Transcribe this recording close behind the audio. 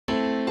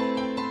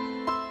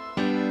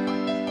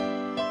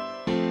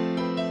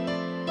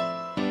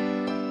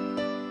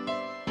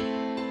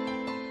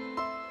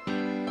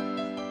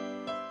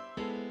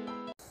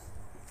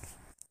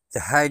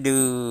hai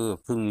đứa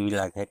phun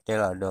là cái tên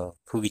là đồ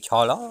phun cái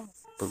chó đó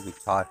phun cái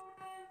chó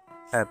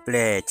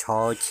ple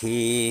chó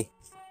chi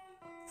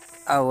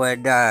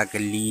awada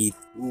cái lì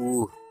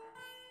u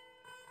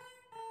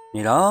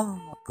này đó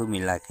phun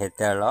mình là cái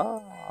tên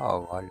đó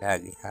gọi là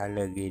cái hai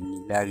là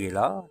cái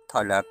đó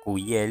thôi là củ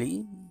dê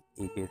lý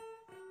thì được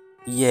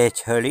dê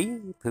chơi lý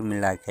phun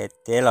mình là cái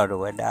tên là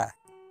đồ đó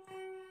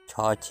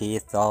chó chi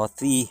to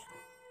si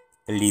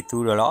lì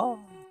tu đó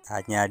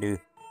thà nhà được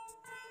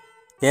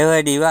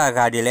thế đi vào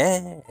cái đi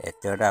lẽ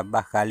tôi đã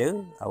bắt cái lứa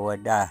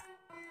awada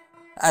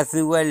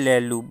Azuele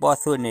lu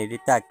boso ne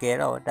rita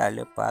kera da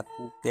le pa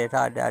ku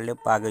kera da le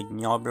pa ga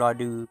nyoblo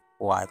du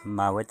wa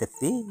ma we te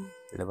si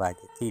le ba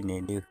te ti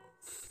ne du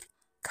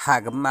kha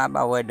ga ma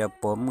ba we de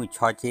po mu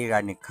cho chi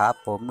ga ni kha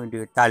po mu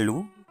du ta lu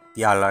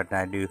ya la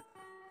na du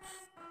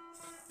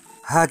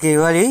ha ke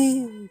wa li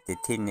te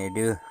ti ne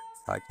du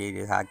cho chi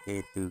du ha ke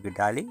tu ga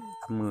da li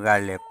mu ga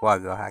le kwa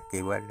ga ha ke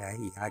wa la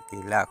hi ha ke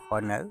la kho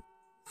na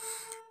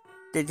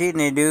te ti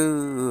ne du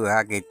ha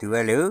ke tu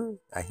wa lu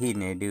a hi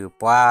ne du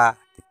pa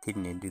thì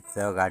nên được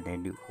sao cái này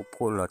được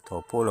polo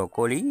thô polo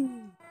coli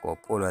có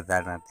polo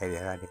ra là thế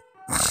ra đi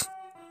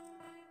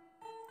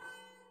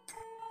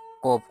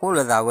có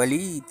polo ra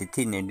vali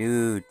thì nên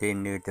được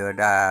tên được từ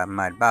ra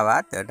mà ba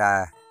bát từ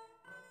ra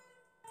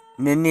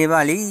nên nên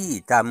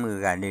vali ta mưa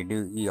cái này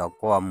được yêu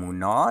qua mù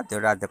nó từ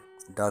ra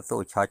đó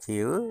số cho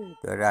chiếu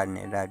từ ra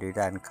này ra đi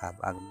ra khắp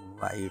ăn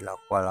vậy là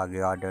qua là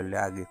cái order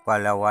là cái qua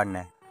là one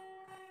này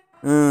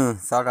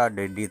sau đó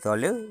để đi thôi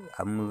lứ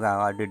mưa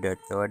cái order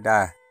từ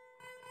ra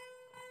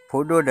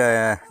phụ đồ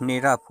de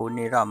nira phụ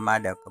nira mà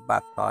được cái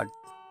bắp thọ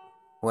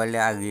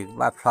là cái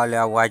bắp thọ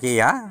là qua chứ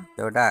ya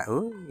rồi đó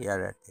ya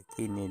là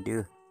thì nên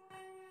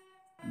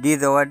đi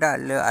rồi đó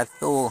là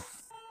aso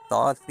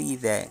to si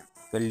de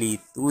cái lì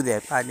tu de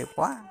pa đi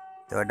quá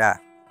rồi đó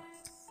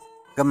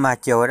cái mà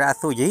chiều đó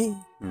aso gì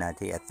nè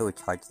thì aso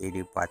cho chị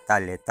đi qua ta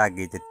le ta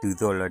cái tu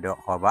rồi là được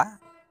họ ba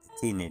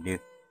thì nên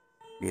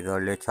đi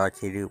rồi là cho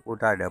chị đi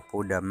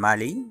phụ da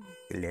mali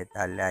cái le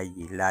ta là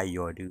gì là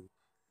yo đi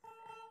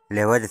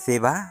lewat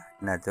seba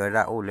na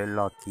tora ule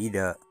lo ki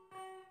de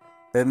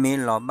pemin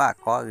lo ba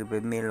ko ki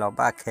pemin lo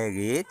ba khe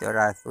gi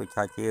tora su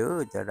cha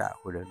chiu tora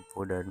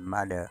uden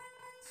ma de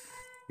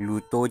lu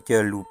to che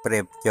lu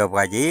prep che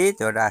ba ji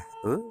tora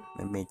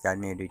me cha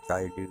ne du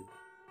choi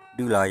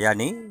du lo ya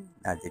ni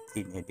na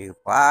ti ne du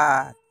pa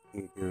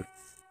du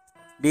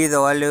đi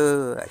rồi lu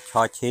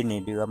cho chi ne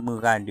du mu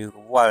gan du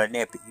wa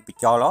ne pi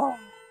cho lo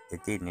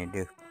ti ne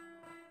du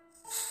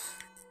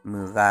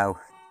mu ga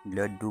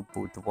le du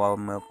pu to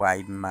ma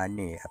pai ma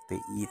ne ape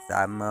I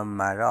sa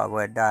ma ra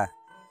wa da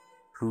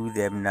hu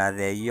dem na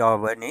de yo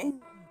ba ni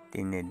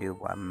tin ne du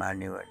wa ma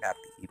ne wa da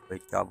pi pe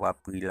cho wa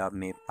pi la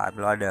me pa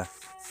lo de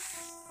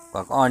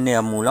wa con ne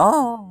mu lo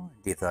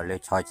di to le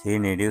cho chi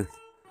ne du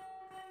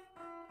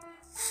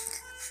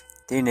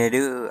tin ne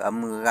du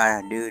mu ga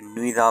du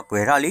nui da pe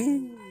ra li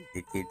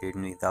ti du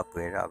nui da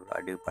pe ra lo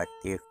du pa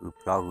te ku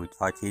plo ku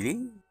cho chi li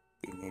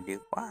tin ne du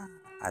wa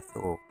a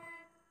so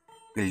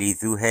li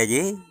su he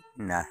ji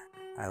na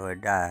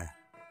awada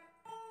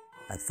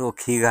aso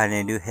khi ga ne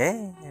du he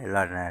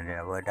la na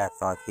awada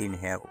so tin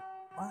he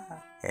wa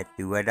he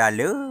tu wada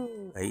lu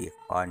ai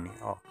con ni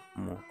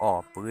mu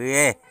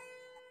pue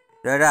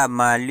ra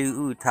mà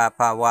lu tha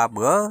pa wa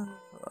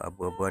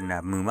bữa na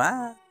mu ma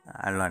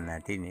la na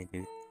ti ne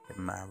du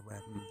ma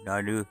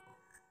đó du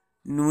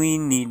nui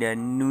ni da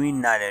nui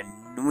na da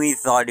nui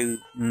so du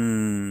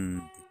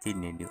ti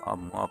ne du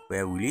pe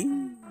uli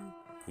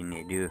ti ne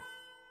du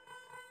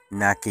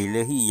na ke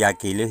le hi ya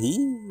ke le hi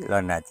la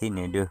na ti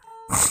ne du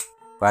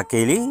và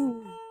kỳ lý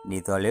đi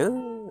to lứa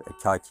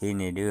cho chi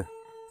này đưa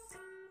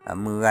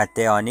mưa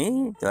teo ní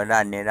cho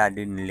ra này ra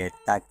đừng lệ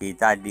ta kỳ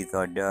ta đi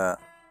to đờ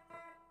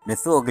nó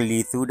số cái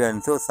lý số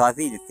đơn số sáu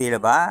gì thì là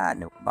ba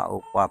nó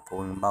bao qua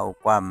phun bao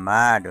qua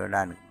má đó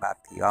là nó ba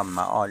phi âm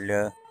mà on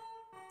lơ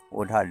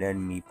ô thà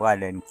đơn mì qua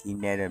đơn khi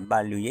này đơn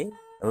ba lưu ấy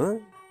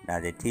là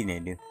để thi này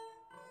đưa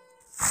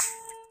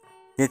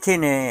để thi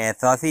này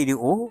sáu gì đi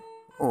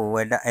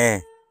vậy đó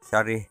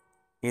sorry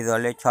đi rồi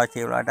lấy cho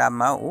chiều là đam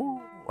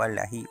máu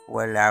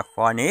wala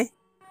khone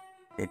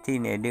de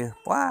tine de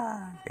pa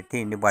de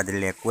tine ba de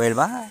le kwel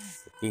ba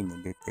de tine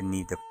de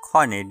tini de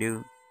khone de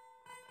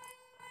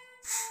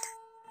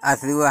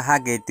asu ha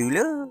ge tu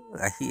le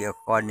a hi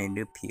khone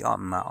de phi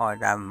ma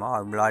da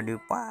ma bla de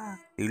pa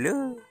tu le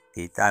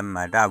thì ta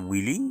mà ra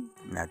wili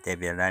na te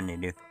be ra ne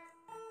de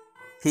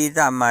thì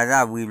ta mà ra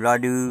wi bla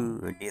de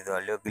de so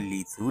le ke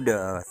li su de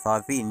so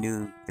si nu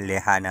le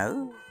ha na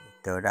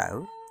to da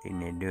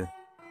tine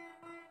de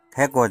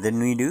thế có tên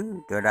nuôi đứa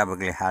tôi ra bực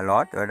lì hà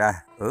lót tôi ra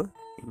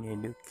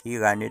nên đứa khi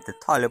ra nên tôi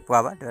thôi lên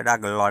qua bắt tôi ra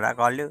cái lò ra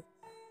con lứa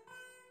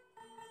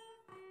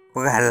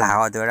bực hà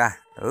lào tôi ra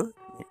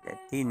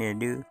thì nên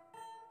đứa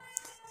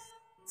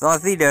xóa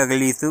xí được cái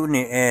lì xu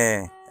này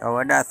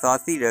ở đó xóa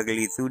xí được cái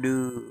lì xu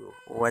đứa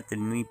qua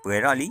tên nuôi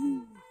bưởi ra lý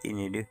thì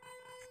nên đứa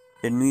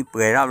tên nuôi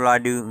bưởi ra lo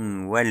đứa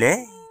qua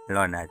lẽ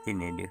lo nào thì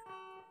nên đứa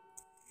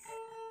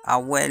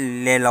qua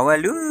lẽ lo qua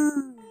lứa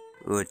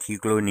thì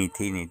clone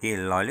thì này thì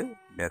lo lứa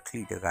the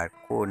clear the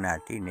corner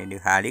tin in the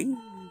hardy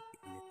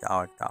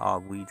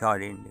thought we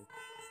thought in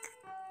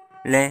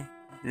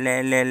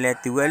le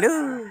tu alu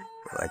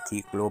a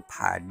ticlo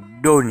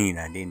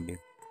padonina din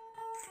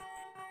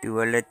tu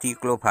le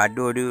ticlo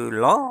pado du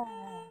lo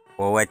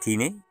o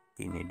watine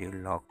tine du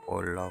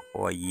lo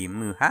ko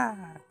yimu ha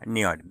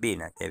ni od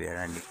bina te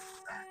verani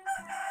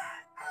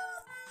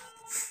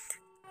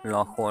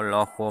lo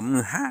ko mu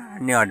ha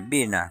ni od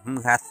bina mu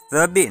ha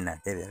sabina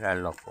te vera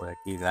lo ko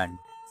tigan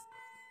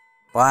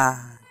wa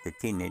te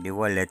tine du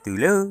wala tu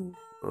lu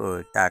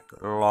tak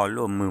lo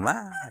lu mu ma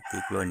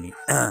ticlo ni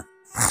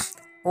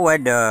o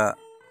the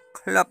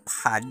club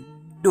had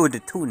do the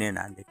tune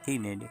na the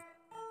tine du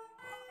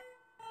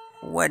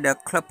the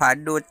club had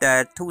do the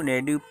tune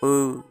du pu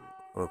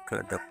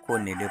club the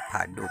kone du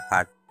padu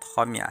pat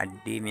thomya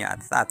adimya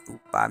satu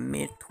pa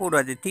me thoda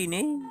the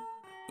tine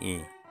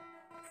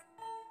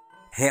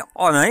he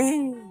onai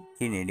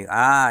tine du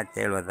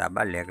te lo da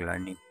ba lek lo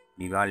ni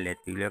di ba le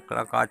tu le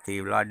ka ti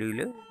lo du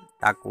le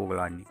ta ko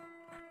lo ni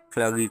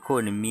klagi ko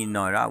ni mi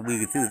no ra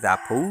wi su za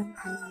pu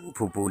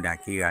na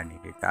ki ga ni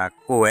ta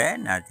ko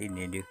na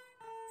tine du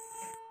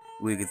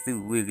wi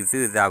su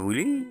za bu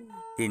li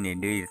tine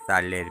du sa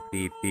le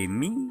pe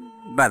mi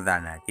ba da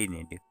na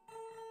tine du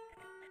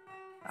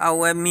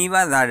awe mi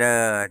ba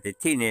da de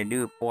tine du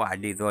po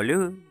adi do lu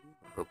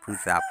pu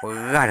sa po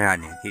ga ra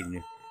ni tine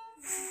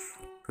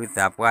pu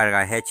sa po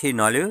ga he chi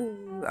no lu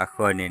a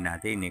kho ni na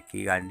tine ki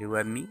ga du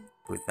wa mi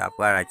pu sa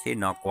po ga chi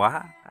no kwa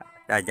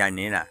ta ja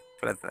ni na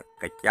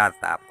ka cha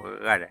sa po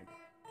ga ra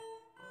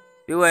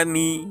du wa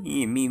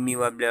mi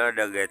wa bla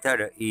da ga ta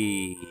da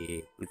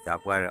pu sa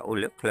po ga o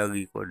le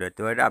klagi ko da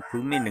to da pu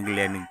mi ni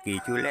le ni ki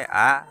chu le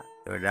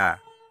to da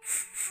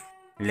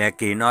le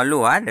ki no lu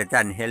de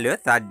tan he le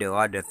sa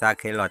de sa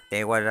ke lo te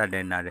wa da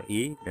de na de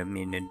de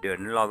mi ne de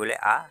lo le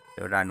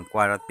to da nu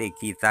kwa te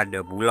ki sa de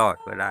bu lo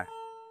to da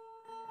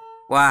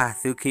wa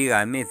su ki ga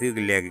mi su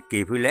le ki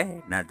pu le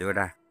na to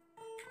da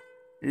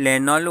le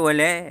no lu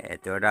le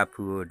to da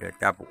pu de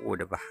ta pu o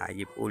de ba ha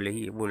yi pu le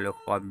hi bu le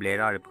ko ble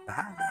da de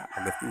ha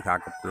de su ha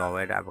ko lo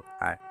wa da ba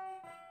ka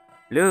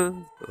lu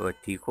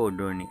ti ko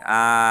do ni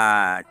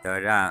to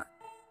da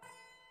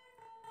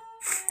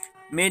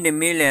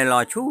me le lo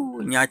chu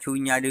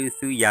nya du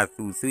su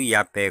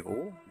ya pe ko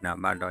na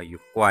ma do yu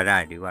kwa da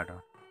di wa do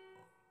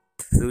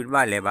su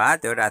ba le ba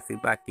to da su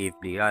ba ki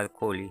pli la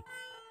ko li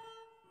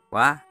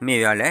wa me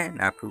yo le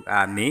na pu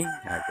mi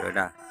na to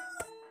da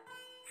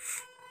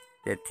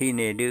te thi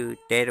ne du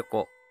te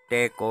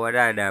ko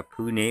da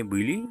pu ne bu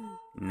li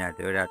na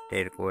to da te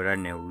ko da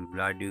ne wu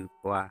la du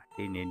kwa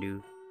ti ne du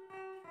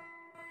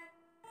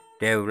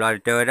te wu la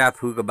to da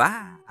pu ka ba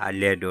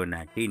le do na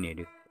ti ne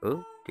du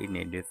ti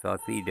ne du so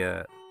si de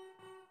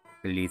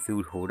li su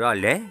ho da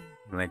le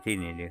ma ti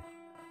ne du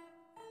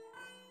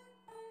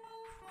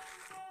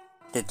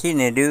te ti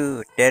ne du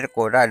te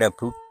ko da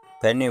pu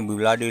pe ne bu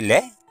la du le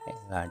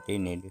ti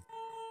ne du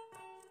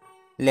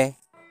le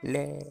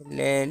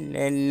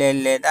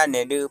da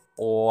ne du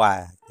po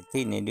ti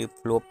ne du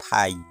plo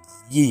pa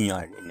yi nya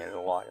ne lo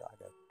wa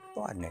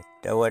to ne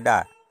to da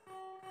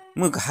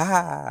mu ka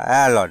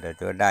lo de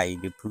to da i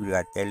du pu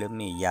ga te le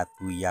mi ya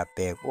tu ya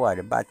pe ko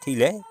da ba ti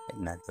le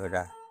na to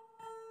da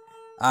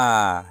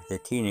te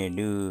ti ne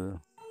du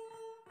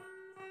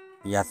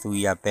ya su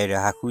ya pe da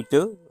ha ku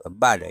tu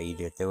ba da i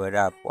de to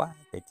da po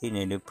te ti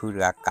ne du pu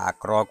ga ka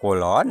kro ko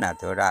lo na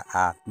to da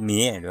mi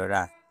to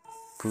da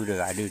pu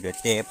ga du de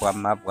te po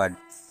ma po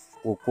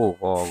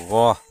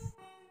ko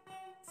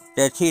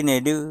te ti ne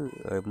du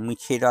mu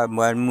chi da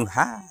mu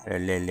ha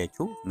le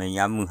chu me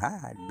ya mu ha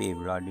be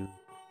lo du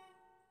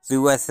su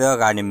wa so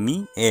ga ni mi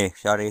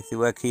sorry su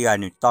wa ki ga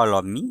ni to lo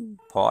mi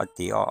po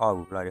ti lo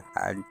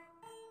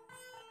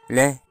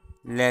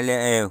le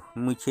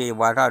mu chi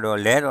wa ra do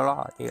le do lo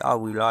ti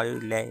wi lo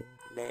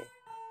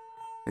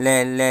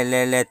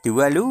le tu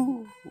wa lu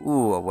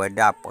wa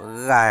da pa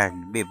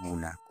be bu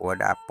na ko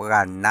da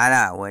pa na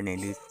wa ne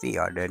lu si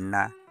o de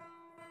na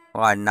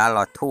wa na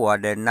lo thu o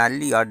de na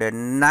li o de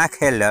na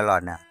ke le lo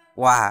na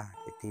wa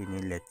ti ni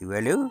le tu wa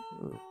lu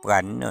pa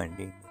no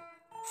di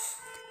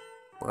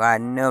pa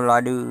no lo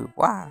du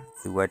wa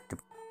su wa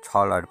cho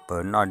lo pe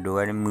no do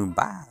ni mu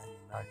ba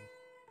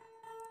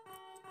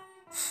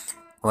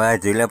wa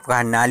tu le pa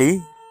na li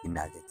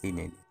na ti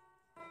ni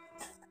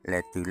le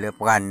tu le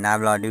pa na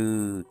lo du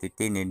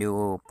ti ni du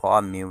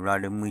po mi lo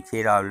du mu che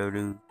lo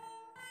du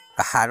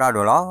ka ha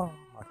lo lo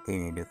ti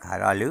ni du ka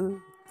lo lu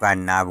pa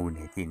na bu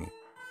ni ti ni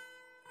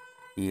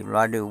i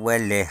lo du we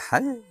le ha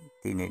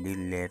ti ni du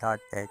le lo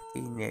te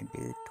ti ni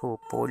du to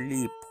po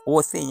li po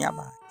se nya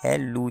ba he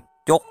lu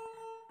chok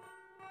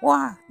wa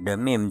de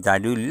mem da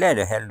du le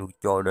de he lu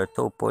chok de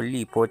to po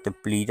li po te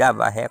pli da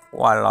ba he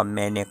kwa lo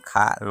me ne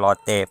kha lo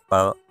te pe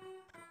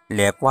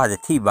le kwa de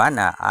ti ba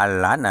na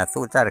la na so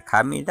ta kha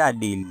mi da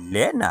di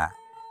le na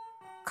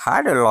kha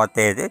de lo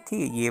te ti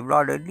yi lo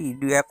de di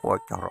du ko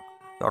cho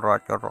lo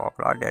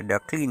de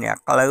clean ne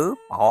klu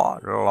po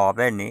lo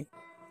be ni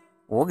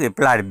o ge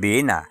pla be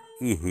na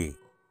hi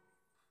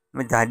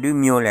me da du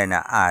myo le na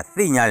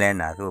si nya le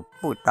na so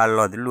pu ta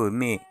lo de lu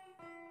mi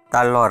ต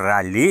ลอดรา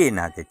ลีน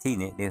ะแต่ที่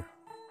นี่ดู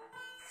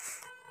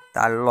ต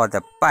ลอดจ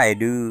ะไป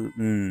ดู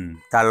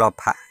ตลอด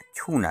พระ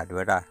ชูนะดู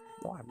ได้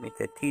ว่าไม่แ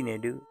ต่ที่นี่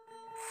ดู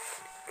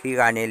khi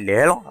cái này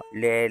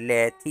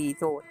lẻ thì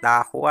thôi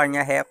ta hoa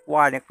nhà hẹp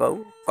qua này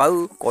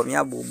cứ có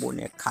nhà bù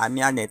này khám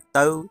nhà này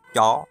tao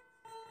chó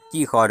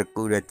chỉ khỏi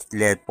được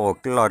lẻ bỏ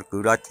cái lọt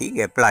cứ đó thì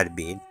cái plạt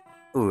biển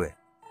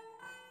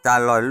ta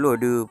lọt lúa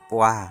được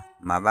qua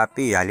mà ba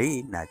pi à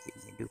lý là chỉ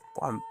được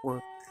qua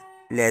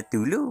lẻ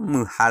từ lúc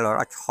 12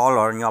 lọt cho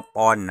lọt nhỏ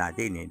pon là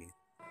thế này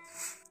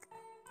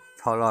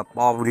cho lọt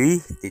pon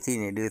đi thì thế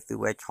này được từ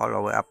vậy cho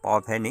lọt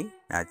pon thế này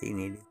là thế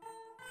này được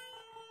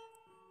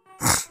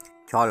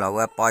cho là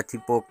ว่าปอที่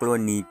โปกโล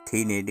นีที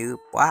นี่ดื้อ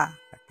ป้า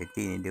แต่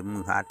ที่นี่ดื้อมื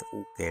อหาตั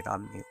วเกรอ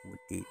มนี่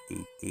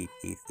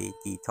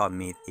ตีชอบ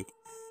มี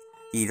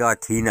ตีรอ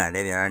ทีน่ะได้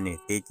แบบนี้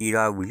ตีร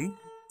อวิล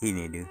ที่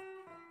นี่ดื้อ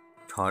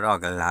ชอรอ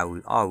กันลา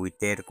วิ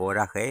เตอร์ก็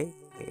รัก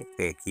เก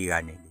ขี้กั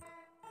นนี่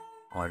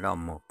อ๋อเรา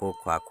หมดพวก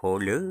ขวาโค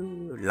ลือ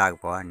ลาก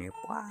ปอนี่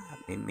ป้า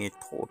ไม่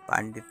โทษปั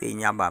นที่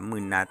ยาบ้ามื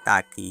อนาตา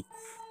ขี้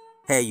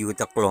ให้อยู่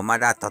ตะกลมา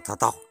ได้ต่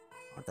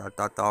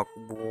อ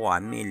บัว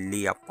มีเ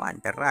ลียปัน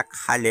แต่รัก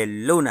ฮาเล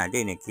ลูน่ะได้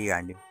เนี่ยกี่กั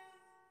นดิ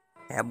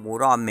แค่บัว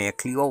รอเม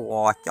คลิโอว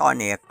อจอ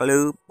เนี่ยกลื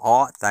บเพา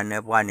ะแต่ใน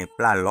วันนี้ป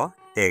ลาล้อ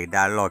เด็กด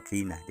าล้อ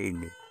ขี้น่ะได้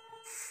เนี่ย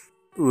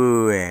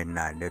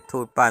น่ะเดี๋ยวทู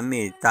ดป้ามี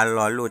ตา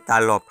ล้อลูตา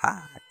ล้อผ้า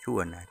ชั่ว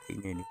น่ะที่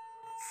นี่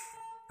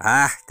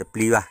แต่ป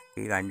ลีวะ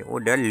กี่กันดิโอ้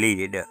เดี๋ยวลี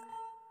เด้อ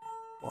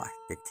ว่า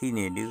แต่ที่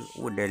นี่ดิโ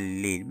อ้เดี๋ยว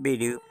ลีไม่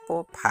ดิโป๊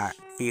ผ้า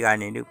กี่กัน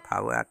เนี่ยดิผ้า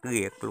ว่าเก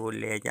ลียกลัว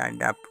เลยจัน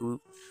ดาพู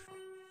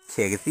เ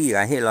ช็คสิ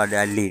กันให้เราไ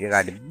ด้ลีดกั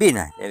นบิน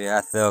นะเดี๋ยวเร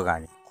าเสือกัน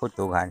คุด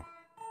ตัวกัน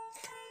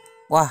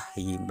ว้า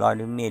ยิมเรา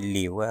ดูไม่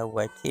ลี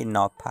ว่าที่น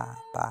อพ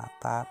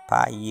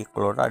าอีกเ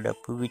ราได้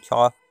พูดช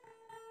อ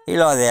ให้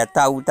เราได้ต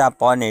าอุตา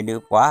ปอนเนี่ยดู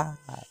ว่า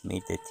มี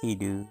แต่ที่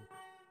ดู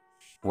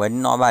วัน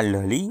นอบ้านเล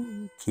ย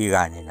ที่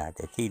กันเนี่ยนะแ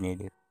ต่ที่นี่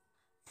ดู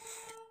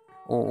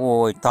โอ้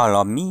ยตอนเร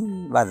ามี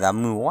ว่าจะ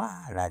มือว่า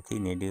ละที่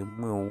นี่ดู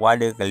มือว่า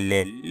ดูกันเล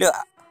ยเลือก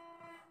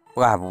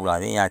ว่าบุรุษ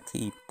เนี่ย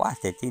ที่ป้า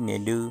แต่ที่นี่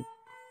ดู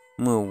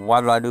มือว่า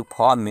เราดูพ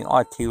อมีอ้อ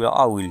ทิวแล้ว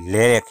อ้อวิเ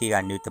ล่ขี้กั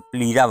นดูแต่ป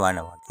ลีได้มาห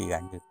น่อยขี้กั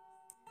นดู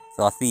ซ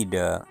อสซี่เด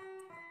อ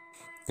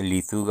ลิ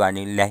ซูกัน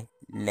นี่เ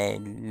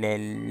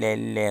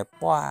ล่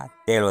ป้า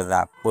เตลซ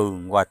าปึง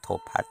ว่าทบ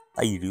พัด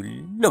ตีดู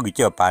ลูกเ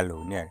จ้าปลาหลู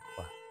เนี่ย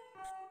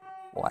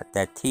ว่าแ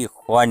ต่ที่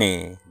ข้อเนี่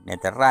ย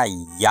แต่ไร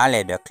ยาเล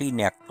ยเด็กที่เ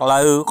นี่ยก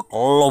ลือก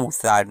ลู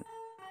สัน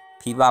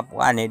พี่บ้า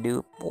ว่าเนี่ยดู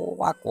ปั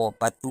วก็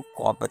ประตู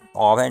ก็ประ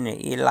ตูไปเนี่ย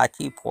อีลา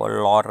ที่พอ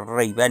ลอ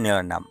รีไปเนี่ย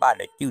นะบ้านเ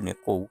ด็กจู่เนี่ย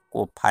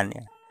กูพันเ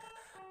นี่ย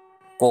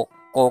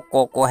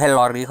โกให้ล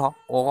อรี่เขา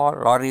โอ้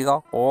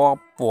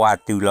ปวด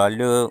ตัวเ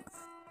ลย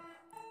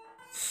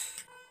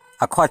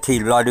ข้อที่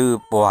เราดู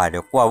ปวดเดี๋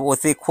ยวกว่าโอ้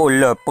สิโค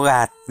เลปว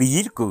ดสี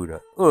กูเล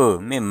ย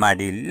ไม่มา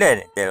ดีเลย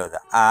เดี๋ยวจ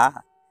ะ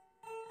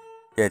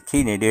เดี๋ยว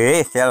ที่นี่ดู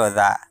เดี๋ยว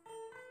จะ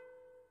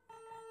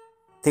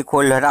ที่โค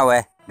เลเรา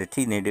เดี๋ยว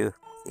ที่นี่ดู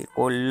ที่โค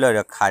เลจ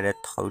ะขาด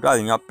เท่าได้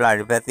ยังปลา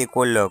ไปที่โค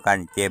เลกัน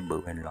เจ็บบุ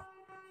กันหรอ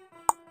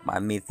มา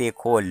มีที่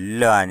โคเ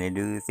ลเนี่ย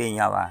ดูสิ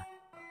ยังว่า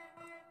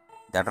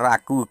แต่รัก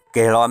กูเก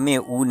ล้อไม่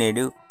อูเนี่ย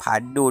ดูพา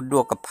ดู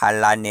กับพา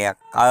ลาเนี่ย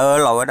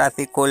เราได้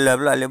สิคนเลย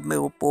เลยไม่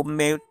อูปุ่มไ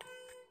ม่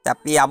แต่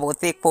เปียบุ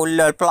สิคนเ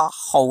ลยเพราะ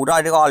เขาได้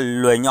ก็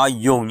เลยย่อย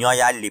ยุ่งย่อ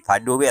ยลิพา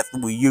ดูแบบ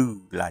ตุยยื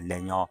ดละเล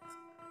ยย่อ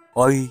โ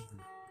อ้ย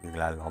อีก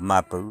แล้วเรามา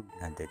ปุ๊บ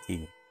นั่นแต่ที่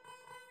นี่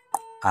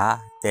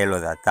เจอเรา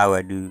จะเจ้า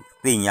ดู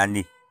สิ่งยัน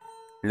ดิ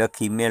แล้ว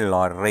คิดไม่ร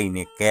อรีเ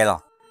นี่ยแกหรอ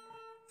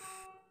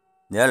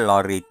เดี๋ยวรอ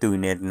รีตู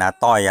เนี่ยนา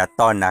ต้อย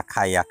ต้อนนาใคร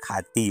ขา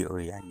ตี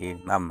ยันดิ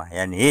มา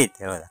ยันนี้เจ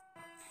อเรา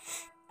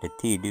แต่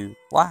ที่ดู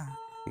ว่า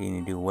ที่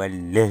นี่ดูว่า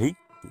เลย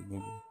ที่นี่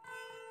ดู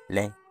เ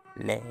ล่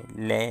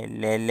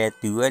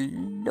ตัว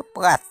ลูกป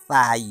ลาส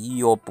ายโ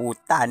ยปู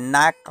ตา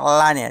นัก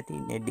ละเนี่ยที่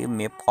นี่ดูไ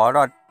ม่พอร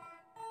อด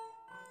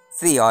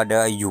สี่อเด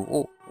ออยู่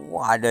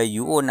ว่าเดออ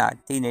ยู่นะ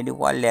ที่นี่ดู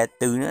ว่าเล่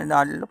ตัวเนี่ยน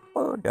อนลูก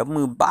เดี๋ยว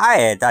มือบ้า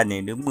ตาเนี่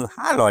ยดูมือ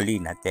5 ลอลี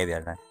นะเจ๊แบ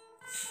บนั้น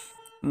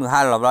มือ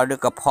5 ลอเราดู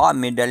กระเพาะ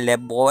มีเดลเล่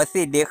บัว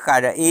สิเด็กขา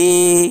ด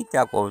เจ้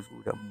าก็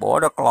บัว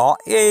เด็กล้อ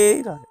เ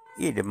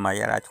ดี๋ยวมาจ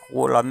ะโช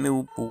ว์เราไม่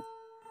ปู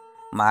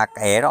มาแ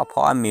ก่เราพ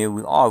อมี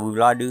วิ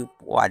เราดู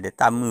ว่าเดี๋ยว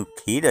ตามมือ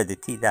ขี้เดี๋ยว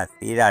ที่ได้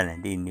สีได้เนี่ย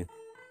ดีนี่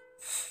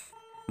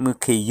มือ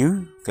ขี้ยื้อ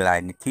กลาย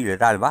ในที่เรา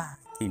ได้บ้า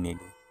ที่นี่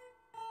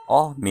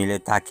มีเลย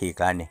ตาขี้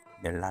กลายเนี่ย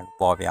เดี๋ยวเรา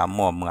ปอบไปเอาห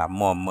ม้อเมื่อ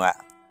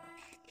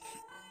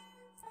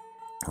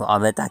เอา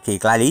ไปตาขี้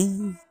กลาย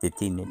ดิ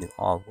ที่นี่ดู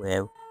เว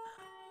ล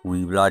วิ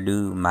เราดู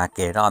มาแ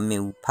ก่เราไม่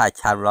ผ้า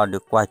ชาเราดู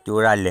กว่าจู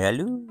ราเหลือ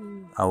ลู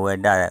เอาไว้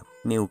ได้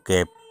ไม่เก็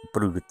บป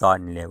ลุกตอน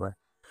เลยวะ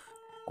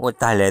โอ้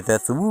ตายเลยจะ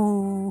สู้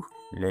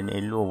เลยใน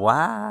ลูกว่า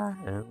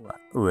เ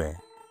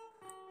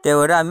ดี๋ยว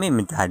เราไม่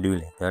มีทางดู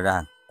เลยเดี๋ยวเรา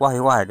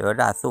ว่าเดี๋ยวเ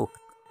ราสู้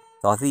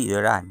ต่อสิเดี๋ย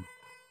วเรา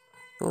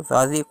สู้ต่อ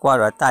สิกว่า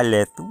เราตายเล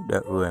ยสู้เดี๋ย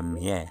ว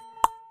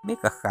ไม่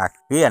ก็ขาด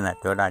เกลียนะ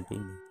เดี๋ยวเราที่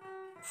นี่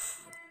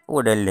โอ้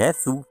เดี๋ยวเหลือ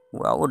สู้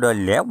ว่าโอ้เดี๋ยว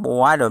เหลือบั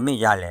วเดี๋ยวไม่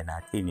ยาเลยนะ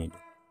ที่นี่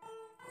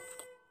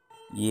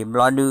ยิ่งเร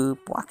าดู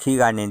พวกขี้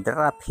กันเนี่ยแต่เ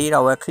ราพี่เรา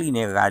ว่าขี้เ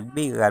นี่ยกัน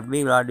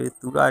บี้เราดู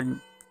ตัวเรา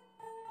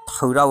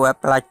thử ra web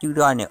là chú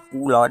ra nè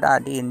u lo đã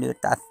đi nữa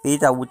ta tí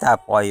ta u ta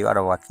bòi vào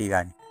đó khi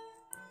gan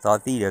so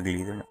tí được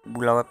lý đó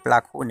u lo web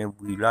là cô nè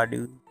vui lo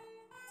đưa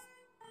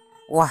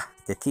wow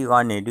thì khi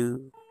con này đưa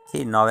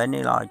khi nói với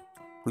này là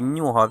cũng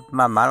nhiều hợp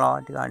mà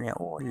lo thì con này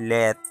ô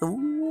lẹ tú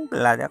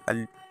là đó cái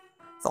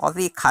so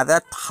tí khá là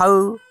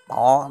thơ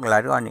bỏ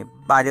là đó này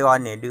ba đứa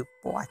con này đưa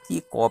bỏ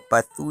chỉ có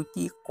bà tú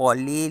chỉ có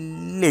lý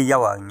do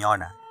ở nhau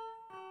nè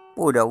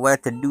bố đó về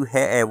thì đưa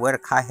hè về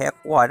khai hè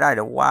qua ra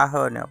được qua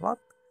hơn nè bác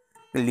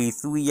cái lý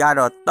suy ra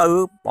đó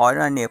tư bỏ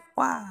ra nè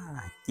quá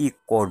chỉ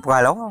cột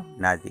qua đó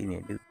là gì nè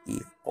được chỉ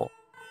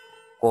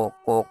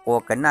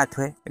cái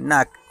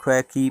na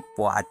thuê khi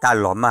bỏ ta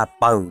lọ mà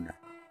bầu nè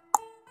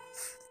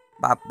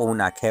ba bông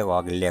nè kêu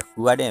gọi cái lẹ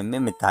khua đấy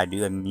mấy ta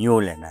đưa nhiều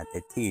là nè thế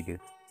thì được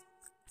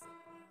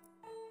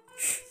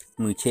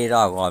mười chế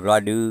đó gọi là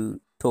đưa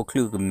thôi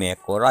khứ cái mẹ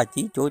của ra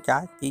chỉ chỗ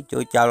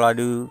cha là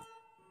đưa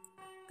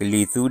cái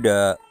lý suy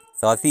đó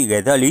so si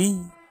cái đó lý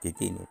thì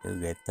nè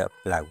đưa cái đó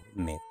là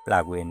mẹ là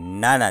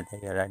quên nana thế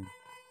ra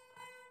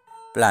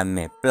plan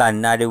mẹ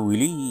plan na đưa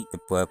lý thì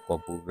bữa có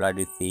bù là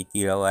đưa xí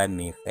chỉ là ai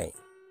mẹ cái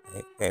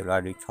là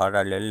đưa cho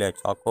ra lên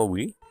cho có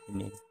quý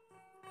nên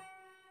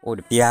ô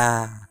được bia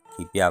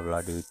thì bia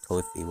là đưa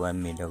thôi thìวั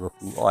นmình đâu có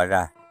phụ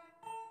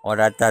ở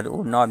ra ta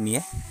ô nó mía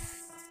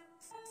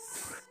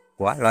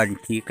quá là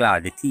thì cả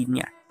thì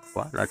nhá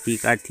quá là thì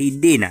cả thì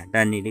đi nè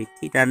đàn này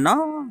thì ta nó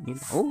nhưng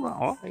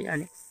ô cái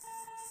này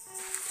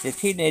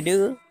thì này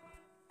đưa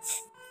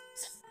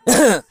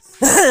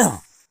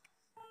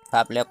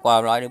pháp lẽ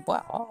qua lại được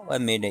quáวั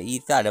นmình để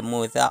ý ta để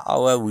mua ta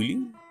ở quý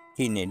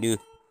thì này đưa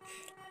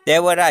แต่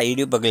ว่าได้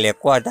ดูบักเล็ก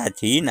กว่าตา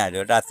ชีน่ะเดี๋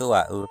ยวตาสัว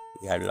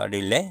อย่าเราได้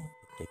เล่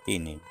ที่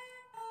นี่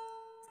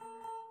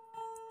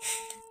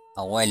เอ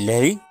าไว้เล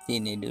ยที่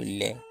นี่ดู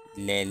เ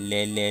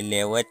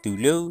ล่ว่าตู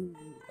ลู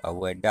เอาไ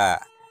ว้ได้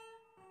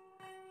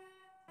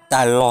ต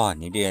าล้อ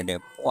นี่เดี๋ยว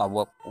ว่า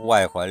ไว้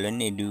ขอแล้ว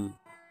นี่ดู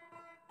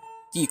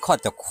ที่ข้อ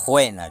ตะแค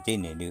ว้น่ะที่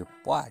นี่ดู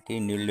ว่าที่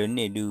นี่แล้ว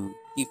นี่ดู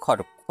ที่ข้อ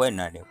ตะแคว้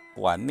น่ะเดี๋ยว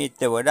ว่าไม่แ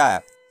ต่ว่าได้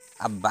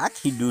อับบา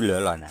ที่ดูเลย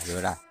หรอนะเดี๋ย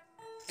วได้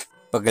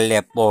ปกติ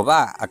ปอว่า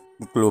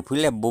กลัวพื้น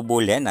เล็บโบ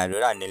เล่นนะดู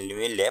ได้ในเรื่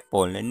องเล็บปอ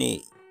แล้วนี่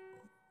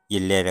ยิ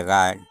นเล่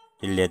กัน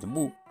ยินเล่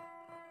บุ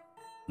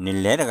นี่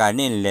เล่กัน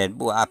นี่เล่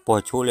บุปอ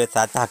ชูเลยส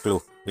าตักลู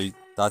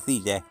ต่อสิ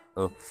เจ้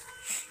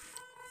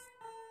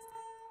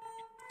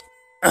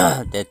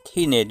แต่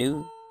ที่เนี่ยดู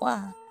ว่า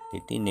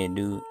ที่เนี่ย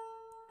ดู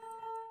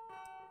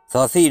ต่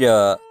อสิเด้อ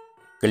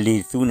กลี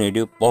สูเนี่ย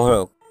ดูปอ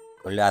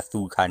กลาสู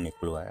ขันเนี่ย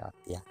กลัว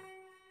เปีย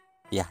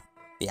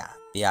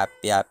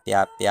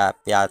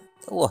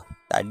โอ้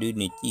แต่ดู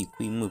นี่จี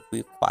คุยมือคุ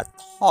ยขวา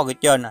ท่อก็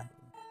เจอนะ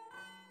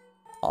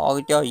ท่อ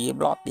ก็เจอยิบ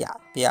ล้อเปีย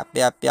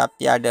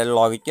เดินล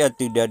อยก็เจอ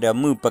ตัวเดิน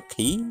มือปะ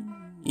ขี้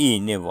อี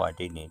เนี่ยว่า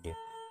ที่นี่เด้อ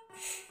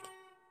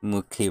มื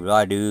อขีบล้อ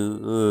ดู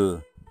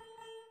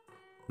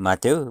มา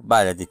เจอบ้า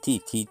นเรา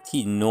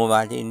ที่โนวา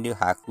ที่นี่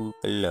หาคู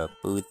เปลือก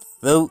ปืน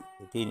สู้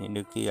ที่นี่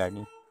ดูที่อัน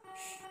นี้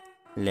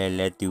เ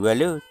ลยตัว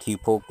เลือที่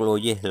พกโล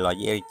เยลอ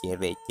ยเจ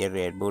เร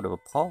บูด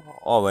พ่อ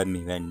เอาไว้มี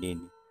กันดิน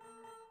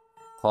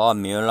พอ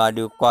มีเรา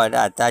ดูก็ไ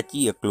ด้ตา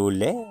จี้กลัว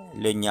เ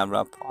ลยยามเร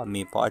าพอ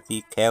มีพอที่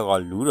แค่ก็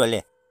รู้เล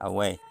ยเอาไ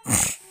ว้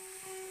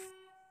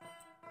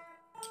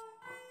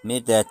ไม่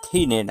แต่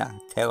ที่นี่นะ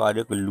แค่ก็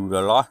ดูก็รู้แล้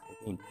ว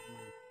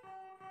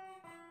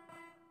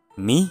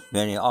มีเ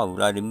มื่อนี้เอา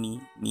เราดู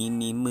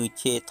มีมือเ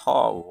ช็ดท่อ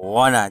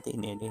วันน่ะที่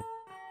นี่ดิ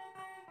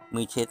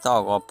มือเช็ดท่อ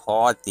ก็พอ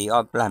ตีเอา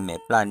ปลาแม่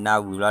ปลาหน้า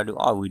วิเราดู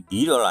เอาวิ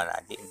ดีแล้วนะ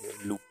ที่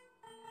ลูก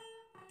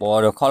พอ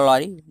เราเขาลอ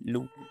ย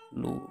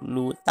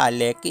ลูตาเ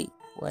ล็ก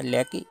ว่าเ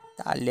ล็ก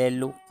ตาเล่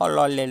ลูกเขาล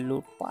อยเล่ลู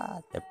กป้า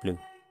แต่ปลือ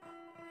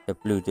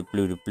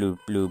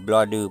บลอ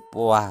ดู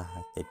ป้า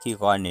แต่ที่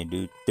ก่อนเนี่ยดู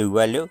ตัว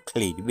เลือกค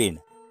ลีดบิน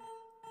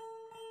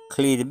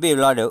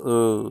เราเดี๋ยว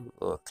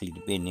คลีด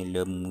บินนี่เ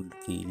ริ่ม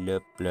ที่เริ่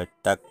มเปลือก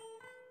ตัก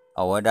เอ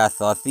าไว้ได้ซ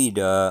อสซี่เ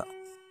ด้อ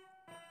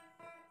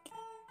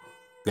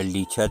กะ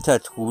ลีเชอร์เธอ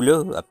ทูเลอ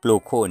ร์ปลู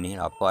กโคนี่เ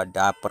ราพอไ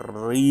ด้ป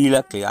รีล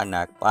ะคลีอัน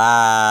นักป้า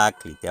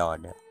คลีเดียว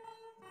เด้อ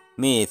ไ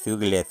ม่ซื้อ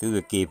กันเลยซื้อ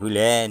เก็บผู้เ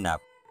ล่นนะ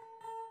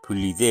ผู้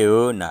ลิเซอ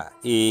ร์นะ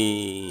เ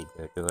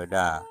ดี๋ยวไ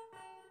ด้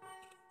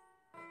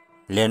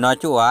เล่นน้อย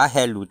จั่วเฮ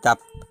ลูตับ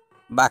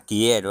บ้าเ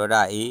กี้ยเดี๋ยวไ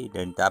ด้เ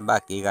ดินตามบ้า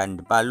เกี้กัน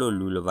บ้าลุ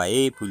เลยว่า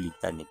ผู้ลิ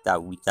ตันนี่ตา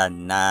วิจัน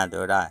นาเดี๋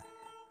ยวได้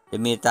จะ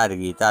มีตา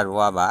ดีตา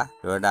ว่าบ้า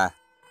เดี๋ยวได้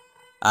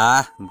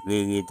เก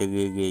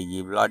ยิ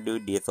บล้อดู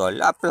ดีสอนแ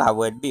ล้วปลาเว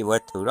ทบีวั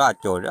ตถุรา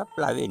โจรแล้วป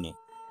ลาเวนี่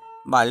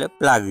มาแล้ว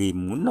ปลากี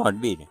มุนนอน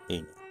บีนี่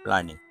ปลา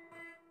นี่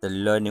แต่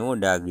เลยนี่ว่า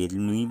ได้กี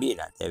นุยบี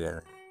นะแต่แบบ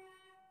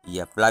อ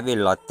ย่าปลาเว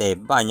ลอเตะ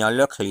บ้านยอเ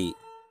ลือกคลี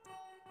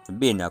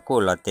บีนะก็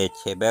ลอเตะเ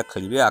ชเบค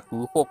ลีเวกู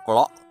โคก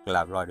ล้อก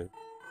ลับรอดู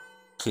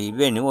คลีเว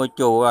นี่ว่าโ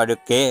จว่าดู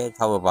เก๋เ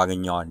ท่าบาง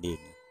ยอนดี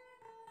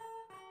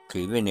ค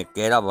ลีเวนี่เ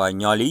ก๋แล้วบาง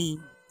ยอลี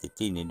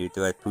ที่นี่ดูตั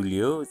วทุเ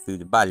ลียวซื้อ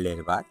บ้านเลย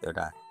บ้าเดี๋ยวไ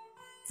ด้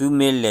ซื้อเ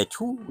มลเลย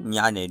ชูญ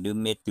าเนี่ยดู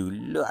เมตุ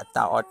เลือต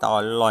า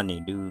ล้อเนี่ย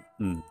ดู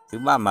ซื้อ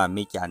บ้านมาไ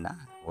ม่จานะ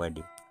ว่า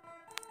ดู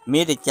ไม่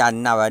ได้จาน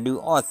นะว่าดู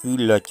ซื้อ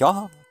เลยจ้า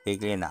เด็ก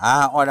เลยนะ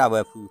ได้แบ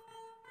บ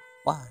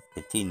ว่าแ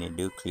ต่ที่เนี่ย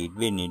ดูคลีดเ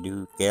วนี่ดู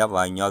แกว่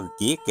าญาเ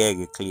ก๋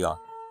คลี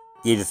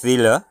chỉ xí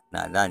lỡ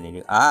nà ra này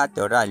được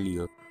cho ra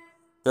liều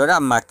cho ra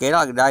mà cái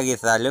đó ra cái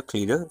sao lỡ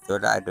khí đó cho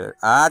ra được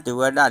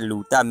cho ra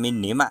lù ta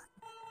mình nè mà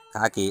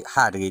cái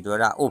hạt cái cho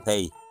ra ốp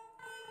hay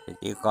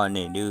cái con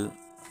này đưa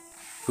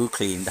cứ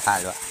clean ra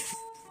rồi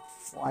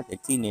quá cái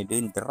chi này đưa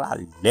ra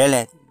lẹ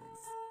lẹ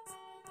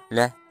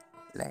lẹ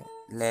lẹ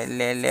lẹ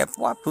lẹ lẹ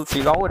quá cứ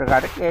clean đó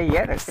rồi cái gì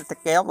đó cái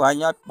kéo vào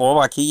nhá bỏ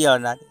vào khí giờ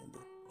nè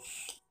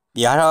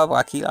bia đó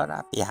vào khí đó nè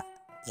bia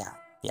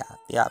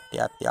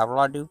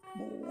lo đưa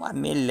quá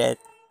mẹ lẹ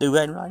từ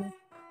bên đó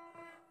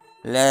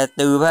lẹ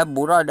từ bên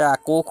bữa đó đã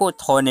cô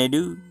thôi này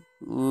đưa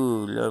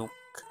là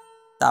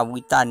tao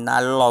vui ta na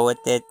lo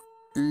cái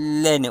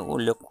lên này ô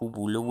lẹ khu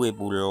bù lẹ quê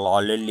bù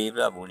lo lẹ lẹ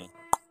ra bù này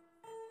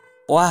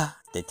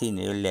quáแต่ที่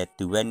นี่แหละ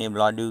ตัวนี้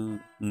รอดู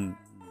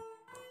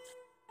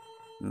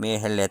ไม่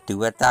ให้แหละตั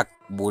วตัก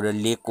บุรุษ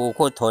เล็กโค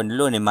ทน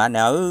ล้วนในมันเ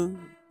อา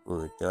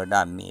เจ้าด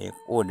ำมี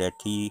โอ้เดี๋ยว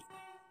ที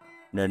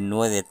เดินนั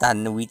วแต่ตัน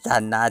วิตั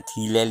นนา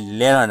ทีเล่น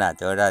นะเ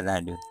จ้าดำนะ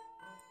ดู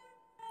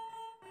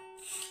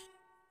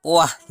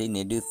ว้าที่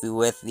นี่ดูสิเว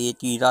สี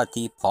ที่รอ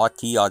ที่พอ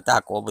ที่เอาตา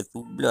โกบสุ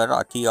บเลือรอ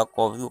ที่เอาโก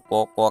บสุโ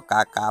กก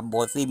าโบ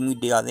สิมือ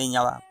เดียวได้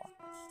ยังวะ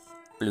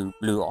ป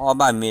ลืออ้อ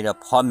บ้านมีแต่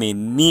พอ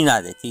มีนะ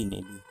แต่ที่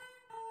นี่ดู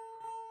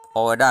พ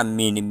อได้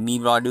มี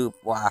รอดู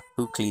ว่า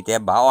ผู้คลีแต่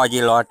บ่าวจี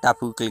รอถ้า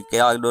ผู้คลีแก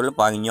โดนแล้วป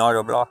ล่อยยอร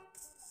บรอ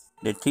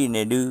เด็ดที่เ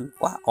นี่ยดู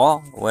ว่า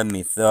ว่า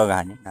มีเสือกั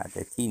นนี่นะเ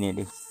ด็ดที่เนี่ย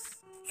ดู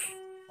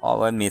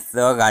ว่ามีเ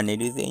สือกันนี่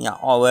ดูสิเนี่ย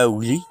ว่า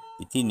วิลี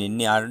ที่เ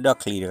นี่ยเรา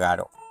คลีกันห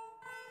รอ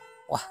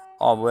ว่า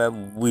ว่า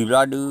วิร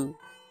อดู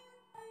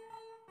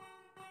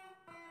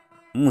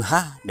ฮ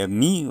ะเดี๋ยว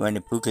มีวัน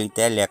นี้ผู้คลีแ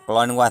ต่แหลกกล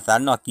อนว่าสัน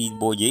นอกีโ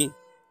บเย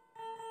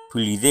ผู้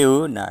ลีเดียว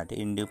นะเดี๋ย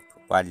วดู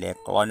ว่าแหลก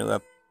กลอนว่า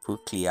ผู้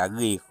คลีอะไ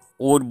ร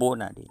โอ้โบ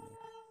นะดิ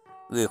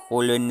โค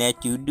เลนเนี่ย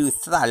จูดู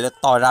สาล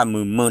ต่อรา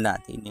มือนะ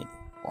ทีนี้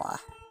ว้า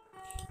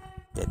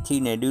แต่ที่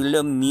เนี่ยดูเ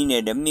ริ่มมีเนี่ย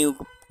เดี๋ยวมี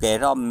แก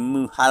รอบมื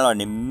อฮาร์ลเ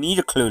นี่ยมีจ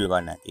ะคลื่นวั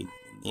นนะที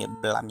นี้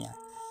บลามเนี่ย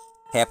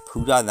แฮปพู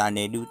ดอะไรเ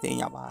นี่ยดูเตี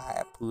ยบแฮ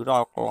ปพูดอะไ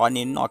รกลอนเ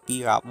นี่ยนอกี้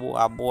กับ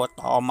บัว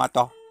ต่อมา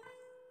ต่อ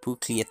ผู้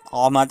เคลียร์ต่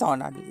อมาต่อ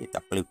นะดิตะ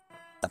ป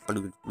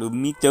ลุ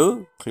มีเจอ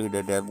คลื่นเ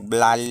ดี๋ยวบ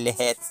ลาเล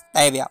สเต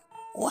ะแบบ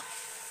ว้า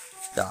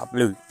ตะป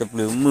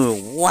ลุมือ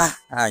ว้า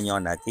ย้อ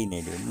นนะที่เนี่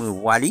ยดูมือ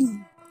วาดิ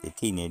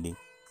ที่เนี่ยดู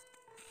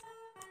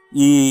เ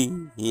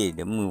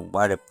ดี๋ยวมือว่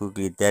าเดี๋ยวพูด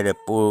แต่เดี๋ยว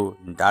พูด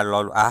ดาลอ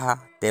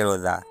เตลอ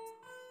ดา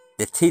แ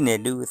ต่ที่เนี่ย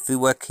ดูซื้อ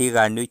ว่าขี้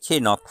กันดูเช่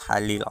นอพา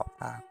ลีหรอพ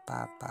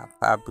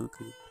าพูด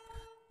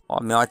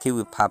ไม่เอาที่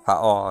วิพา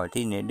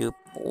ที่เนี่ยดู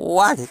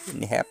ว้าที่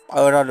เนี่ย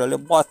เราเดี๋ย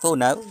วบอสโซ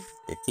นะ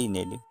แต่ที่เ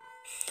นี่ยดู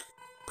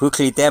พูด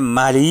ขี้แต่ม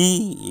าลี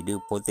ดู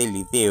โพสต์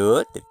ลิเตอ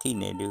แต่ที่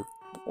เนี่ยดู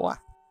ว้า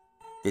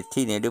แต่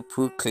ที่เนี่ยดู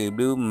พูดขี้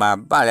ดูมา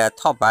บ้าแล้ว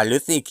ทอบบ้าหรือ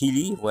สิขี้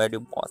ลีว่าดู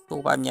บอสโซ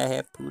บ้านเนี่ยแฮ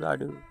ปพูดแล้ว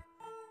ดู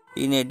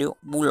ที่เนี่ยดู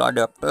บุหรี่เ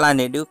ดือดปลาเ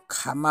นี่ยดูข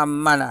า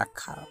มันนะ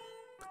ข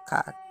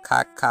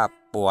า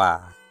ปัว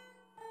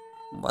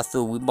บอสู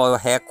วิบอย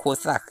แฮกโค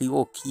สักคือโอ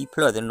คีเพ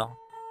ลิดเนาะ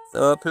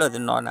เพลิด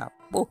เนาะนะ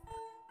ปุ๊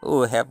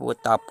แฮป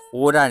ตา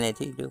พูดได้เนี่ย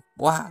ที่ดู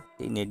ว้า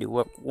ที่เนี่ยดู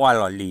ว่าเ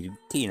ราลี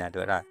ที่น่ะตั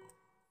วได้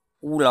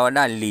เราไ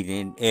ด้ลีเ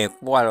นี่ย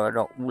ว่าเร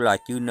า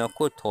จื้อเนาะโค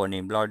ตรโทเ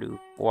นี่ยเราดู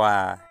ว่า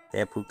แต่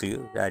ผู้คือ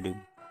ได้ดู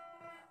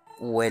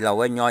เรา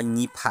ว่าย้อน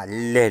ยี่ผ่าน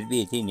เล็ดวิ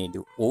ที่เนี่ย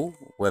ดู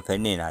เว้ยเพื่อน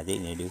เนี่ยนะที่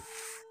เนี่ยดู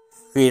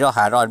คือเราห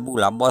ารอดบุ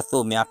หรี่บอสโซ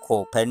เมียโค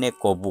เพื่อนเนี่ย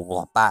โกบุก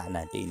ป้าน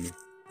ะที่นี่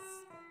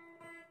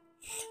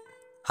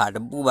หาด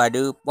บุบา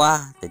ดูว่า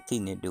แต่ที่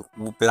เนี่ยดู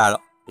บุปลาหรอ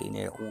กที่เ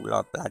นี่ยเรา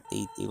ปลาตี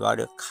เรา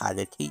ดูขาดแ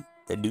ต่ที่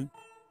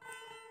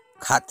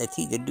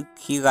จะดู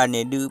ขี้กันเ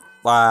นี่ยดู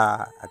ว่า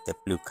แต่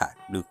ปลุก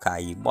ขา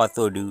อีบอสโซ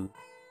ดู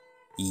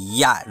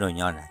ยาหน่อย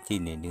นะที่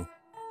เนี่ยดู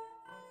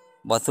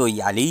บอสโซ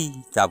ยาลี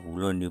จับบุ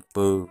หรี่ดูเป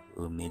อ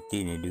เม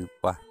ที่เนี่ยดู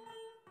ว่า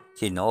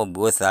ที่น้องบั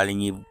วสาลี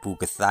นี่บุ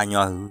กษาเน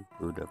าะ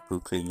เดี๋ยวบุ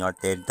กเลยเนาะ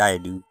แต่ได้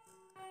ดู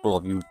กล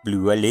บอยู่ปลั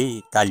วเลย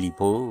ตาลีโ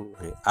พ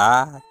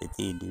แต่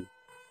ที่ดู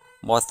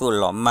บอสโซ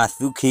หล่อมา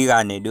สุขีกั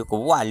นเนี่ยดูก็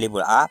ว่าเลยบ่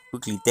บุก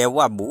เลยแต่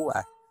ว่าบู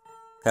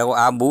แค่ว่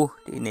าบู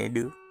ที่เนี่ย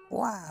ดู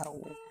ว้าว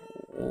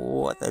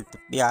แต่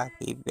เปีย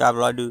เ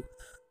ราดู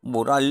บุ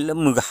เราเริ่ม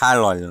มือหา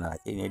ลอยละ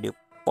ที่เนี่ยดู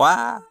ว้า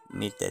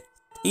มีแต่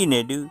ที่เ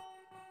นี่ยดู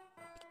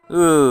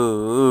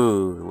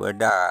ว่า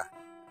ได้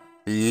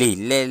เล่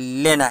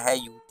นนะให้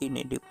อยู่ที่เ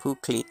นี่ยดูผู้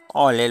คลิต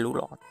เลยรู้ห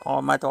รอต่อ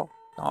มา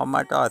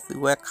ต่อซื้อ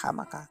ไว้ขาม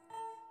า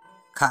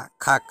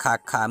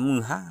ขามือ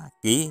ห้า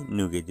กี่ห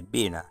นึ่งกี่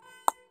ปีนะ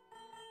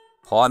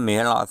พอเมื่อ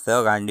เราเสือ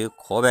กันดู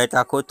ขอไปต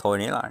าโคตรโท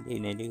นี่ละที่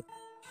เนี่ยดู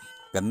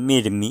กับมี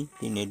ที่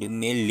เนี่ยดู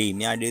มีลี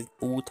มีดู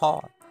ปูทอ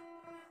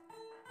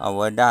เอาไ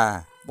ว้ได้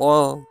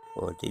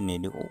ที่เนี่ย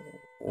ดู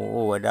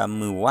ว่าได้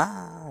มือว่า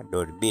โด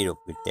ดบีดออก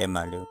ไปเต็มม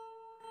าเลย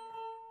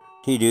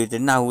ที่ดูจะ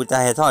น่าหัวใจ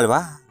ให้ทอดหรือว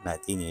ะนะ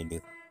ที่เนี่ยดู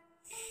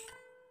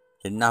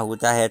จะน่าหัว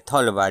ใจให้ทอ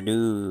ดหรือวะดู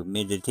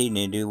มีแต่ที่เ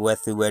นี่ยดูว่า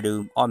ซื้อว่าดู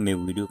มี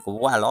วิดูก็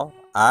ว่าล้อ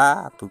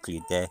ผู้คลิ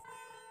ตแต่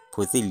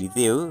ผู้สิลิเ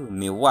ดียว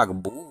มีว่ากับ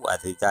บูว่า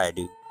ซื้อใจ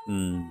ดู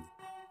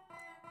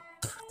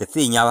แต่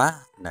สิ่งเนี้ยวะ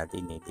นะ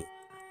ที่เนี่ยดู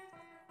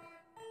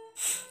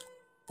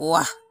ว้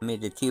ามี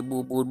แต่ที่บู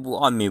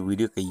มีวิ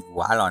ดูก็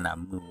ว่าล้อนะ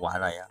มือว่าอะ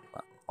ไร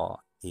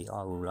thì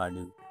là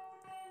được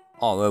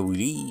ở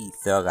vui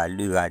sợ cả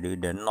được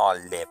để nó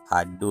lẹ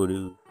phá đồ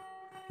được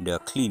để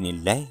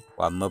clean lại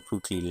và mà phụ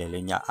clean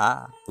lại nhà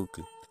phụ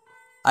clean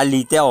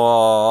ali te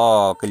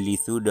cái lý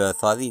số de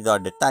so gì rồi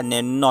để ta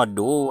nên nó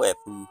đủ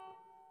phụ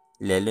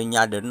lẹ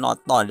nhà để nó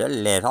to để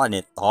lẹ thôi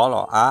này to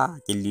rồi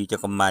cái lý cho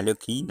cái mà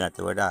khí nè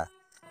tôi đã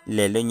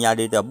lẹ nhà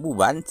để ta bu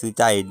bán thứ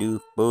tay được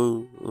bơ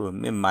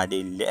mấy mà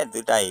để lẹ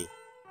thứ tay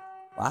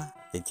quá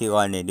thì chỉ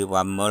gọi này được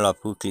và mở là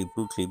phụ clean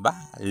ba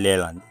lẹ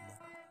là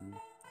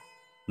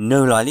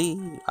nơ là đi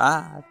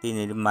thì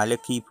này mà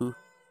khí phụ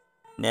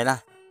nè ra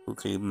phụ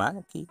clean mà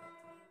khí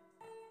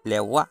lẹ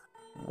quá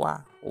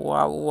แ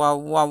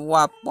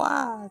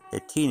ต่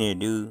ที่เนี่ย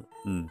ดู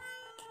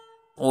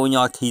โอ้ย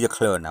อที่จะเค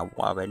ลื่อนนะ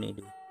ว่าไปนี่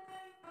ดู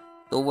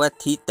ตัว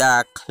ที่ตา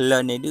เคลื่อ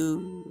นเนี่ยดู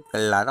ก็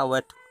ลาเราว่า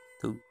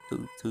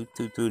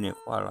ทุเนี่ย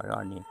ว่าเรา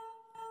เนี่ย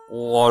โอ้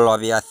เรา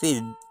เบียสิ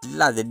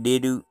ลาจะเดื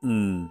อ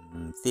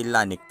สิล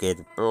าเนี่ยเกิด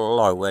ป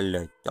ล่อยไว้เล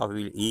ยจอ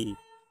วิลี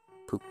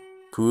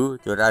ผู้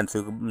จะรันซื้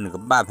อหนึ่งกั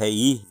บบ้าเพ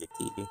ย์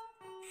ที่ดู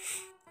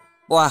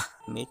ว่า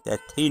มีแต่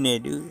ที่เนี่ย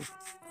ดู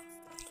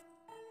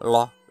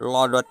ร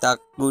อดจาก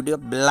กูเดือ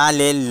บลาเ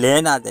ล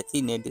นะแต่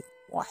ที่เนี่ยดิ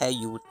ว่าให้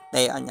อยู่แ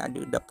ต่อันนี้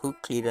ดิดับผู้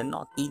คลีนน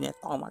อที่เนี่ย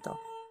ต้องมาต่อ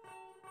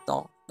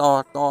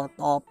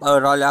เปิด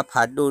รอแล้วผ่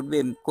านดูเว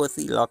มโค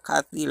สิรอคา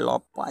สิรอ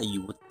ป้าอ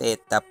ยู่แ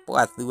ต่ป้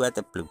าซื้อแ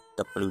ต่ป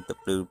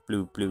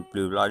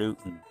ลือรอดู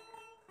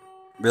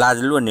บลา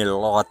ล้วนเนี่ยร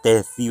อแต่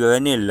สิเว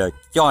เนี่ยเลย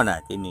จ้อน่ะ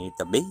ที่นี่แ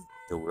ต่เบ้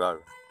ถูกรอ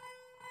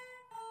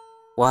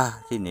ว่า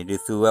ที่นี่ดิ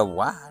ซื้อ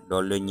ว่าโด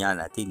นเลยญา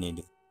ณที่นี่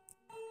ดิ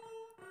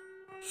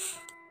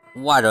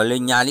ว่าเราเล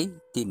ยญาลิ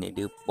ที่เนี่ย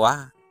ดูว่า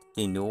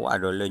ที่นู้ว่า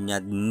เราเลยญา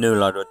เนื้อ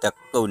เราตะ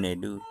กูเนี่ย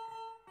ดู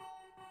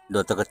โด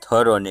นตะกเธอ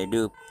เราเนี่ย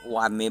ดู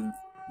ว่ามี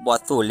บ่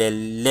สู้เ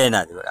ล่นน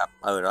ะดูอ่ะ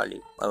เปิดเราเ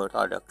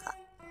ด็กค่ะ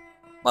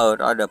เปิด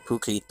เราเด็กผู้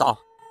คลีต่อ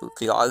ผู้ค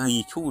ลีอ๋อ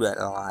ชู้เลย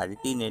อะไร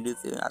ที่เนี่ยดู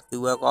ซื้อ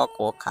ก็ข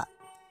อค่ะ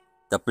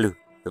ตะปลื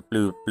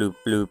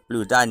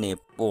อได้เนี่ย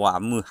ปัว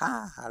มือ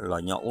เรา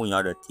เนาะโอ้ย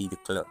เด็กที่ตะ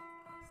เคล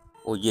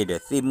โอ้ยเด็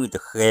กซีมือตะ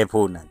เคพู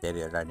นนะแต่เว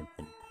ลาเนี่ยเ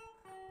ป็น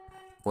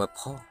ว่า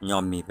พ่อยอ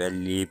มมีไป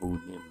ลีบุญ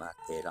มา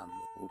เทรา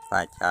มีอุป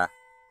ชา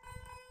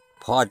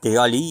พ่อเตีย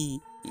ลี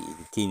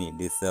ที่นี่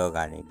ดูเสือ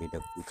กันนี่ดู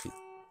ผู้คลี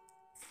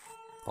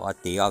พ่อ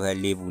เตียไป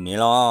ลีบุญนี่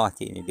ล้อ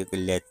ที่นี่ดูก็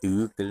เลี้ยตื้อ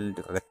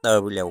ก็เติ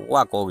บเลี้ยว่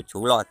าก็ชู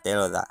ล้อเตะ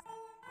ล้อละ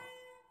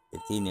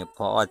ที่นี่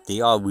พ่อเตี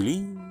ยบุรี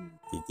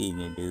ที่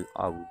นี่ดูเอ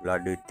าเรา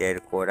ดูเตะ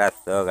ก็รัก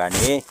เสือกัน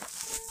นี่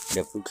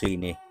ดูผู้คลี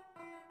นี่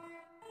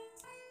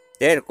เ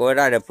ตะก็ไ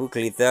ด้เด็กผู้ค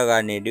ลีเสือกั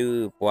นนี่ดู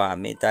ปัว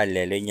ไม่ตาย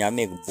เลยยามไ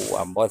ม่กูปัว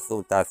บ่สู้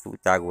ตา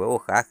กูโอ้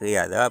ขาคือ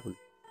อะไร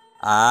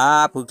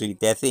ผู้คลี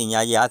แต่สิ่ง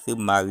ยาซื้อ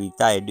มาวิ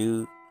จัยดู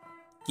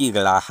จีก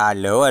ลาหา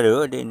เหลวหรือ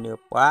เดินเนื้อ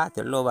ปัวจ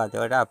ะโลบะจะ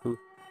ได้ผู้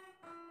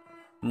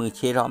มือเ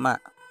ชื่อมา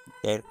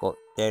เตะ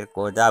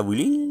ก็ได้บุ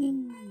รี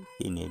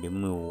ที่นี่ดู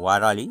มือวา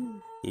ราลี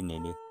ที่นี่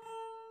ดู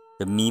จ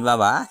ะมี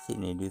บ้าที่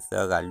นี่ดูเสื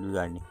อกันดู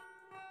อันนี้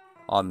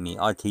มี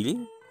ทีลี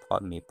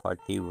พอ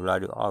ที่เรา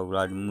ดูเร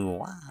าดูมือ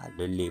ว่าเ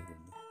ดินเลี้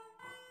ย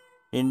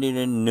นี่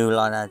นื้อเร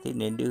านะที่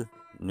นี่ดู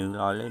นื้อเ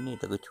ราเลยนี่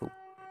ตะกุชู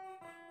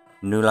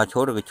นื้อเราโช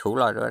ว์ตะกุชู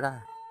เราด้วยนะ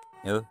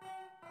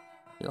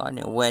ที่ว่าเ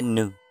นี่ยเว้น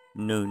นื้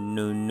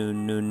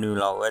อ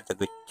เราเว้นตะ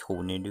กุชู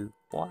นี่ดู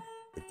ป้อ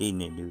ที่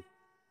นี่ดู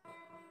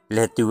เ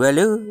ล็ดตัวเล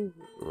ย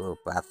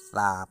ภาษ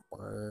า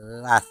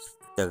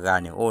ตะการ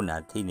เนี่ยโอ้นะ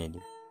ที่นี่ดู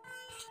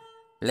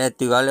เล็ด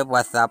ตัวเลยภ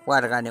าษา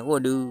ตะการเนี่ยโอ้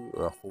ดู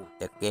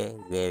ตะแ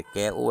ก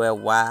โอ้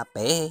ว่าเ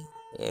ป๊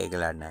ะกัน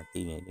แล้วนะ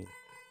ที่นี่ดู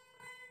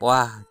ว้า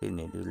ที่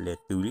นี่ดูเล็ด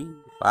ตุลี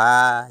ว้า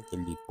จะ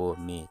รีบโ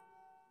มี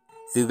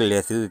ซื้อ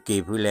เก็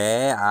บเลย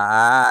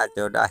จ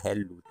ะได้เห็น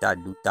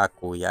ดูตาโ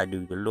กยาดู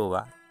ตลอ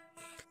ด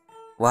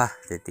ว้า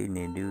แต่ที่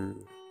นี่ดู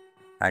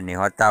อันนี้เ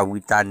ขาตาวิ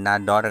จารณ์นาน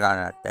ดอร์กัน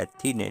นะแต่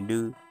ที่นี่ดู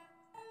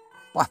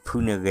ว่าพูด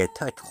เนี่ยเกเธ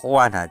อชว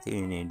นนะที่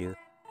นี่ดู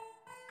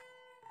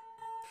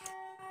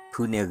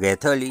พูดเนี่ยเก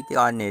เธอลิที่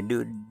อันนี้ดู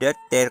เด็ด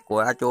เตะกว่า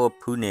จะ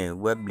พูดเนี่ย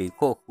เว็บลีโ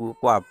คกู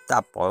กว่าตา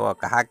ปล่อยว่า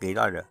ก็หากี่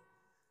รอบเลย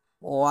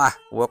ว้า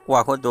กว่า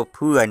เขาตัวเ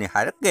พื่อนเนี่ยหา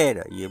ยแล้วแกเล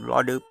ยยิ่งรอ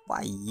ดูไป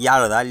ยาว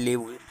เลยเร็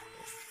ว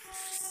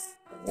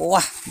ว้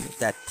าแ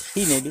ต่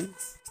ที่นี่ดู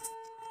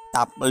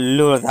ตับเ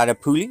ลือดอะไร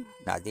พูด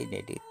นะที่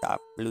นี่ดูตับ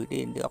เลือด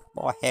เดือดพ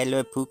อเฮลเล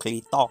ยพูดคลี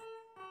ต่อ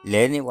เ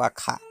ล่นนี่ว่า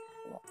ขา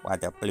ว่า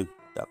จะปลื้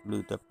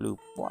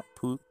ว่า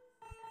พูด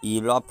อี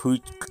รอพูด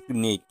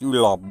นี่จู่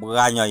หลอบ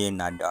บ้านอย่าง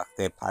นั้นเด็กเ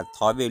ก็บผัดท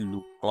อดไปลู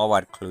กกลอวั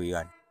ดคลุย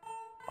กัน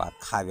ว่า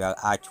ข้าว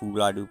อาชู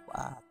รอดูว่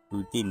าพู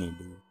ดที่นี่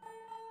ดู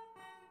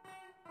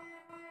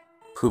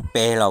ผู้เป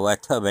ย์เราว่า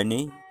เธอแบบ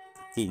นี้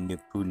ที่นี่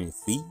ผู้นี่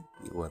สิ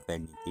ว่าเป็น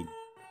ที่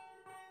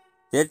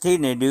แต่ที่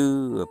นี่ดู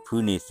ผู้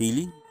นี่สิ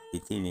ลิ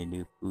ที่นี่ดู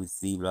ผู้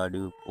สิเรา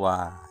ดูว่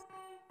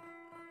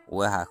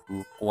าหา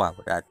คู่กว่า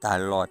ตา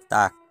ลอดต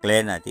าเกล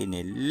น่ะที่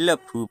นี่เลิก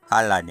ผู้พา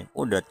ลานี่โ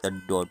อ้เดือด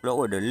โดดแล้วโ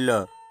อ้เดือดเลิ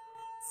ก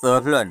เสิร์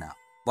ฟเลยนะ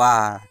ว่า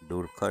ดู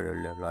เขา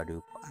เลิกเราดู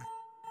ว่า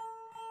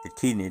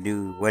ที่นี่ดู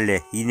ว่าเลย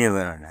ฮีเนี่ยว่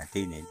านะ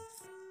ที่นี่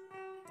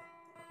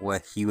ว่า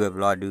ฮีเว็บ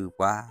เราดู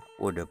ว่าโ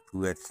อ้เดือดผู้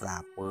สา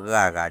บ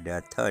ว่ากันเดือ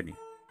ดเท่านี้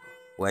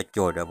ว่าโจ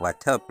ทย์ว่า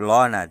เธอปล้อ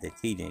นะแต่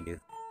ที่นี่ดู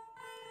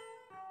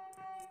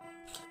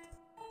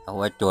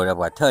ว่าโจระ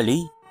ว่าเธอลี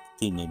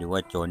ที่นี่ดูว่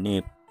าโจนี่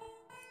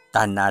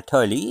ตันนาเธอ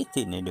ลี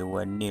ที่นี่ดูว่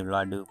านี่รอ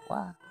ดูว่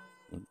า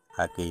ห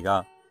ากีก็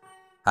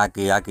หา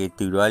กี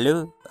ตัวรอลู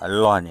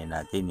รอเนี่ยนะ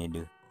ที่นี่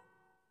ดู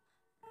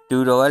ตั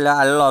วรอแล้ว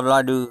รอ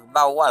ดู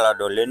บ้าว่ารอ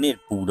ดูเล่นนี่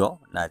ปูด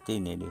นะที่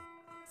นี่ดู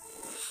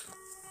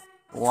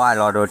ว่า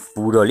รอดู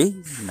ปูดลี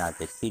นะ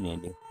ที่นี่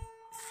ดู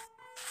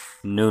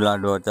นูรอ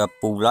ดูจะ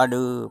ปูรอ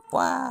ดู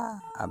ว่า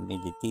อามี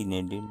ที่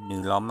นี่ดูนู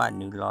รอมา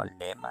นูรอ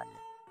เล่มา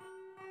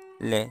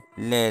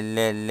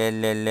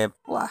le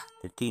pua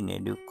te tine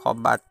du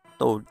koba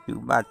to du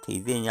ba ti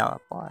de nya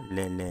pa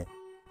le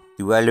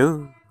du alu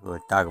go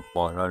ta ko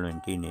po lo lun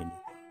tine du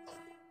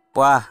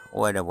pua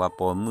wa da wa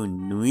po mu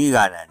nui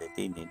ga na te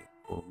tine du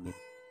po mi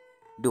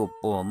do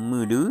po mu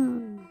du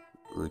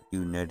ju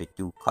na de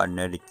ju kha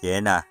na de che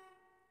na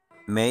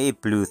me i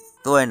plus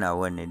to na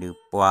wa ne du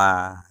pua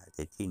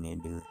te tine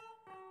du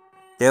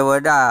te wa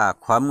da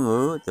khwa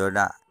mu to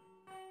da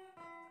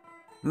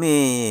มี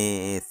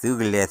ซื้อ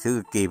เลยซื้อ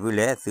เก็บเ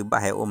ลยซื้อบ้า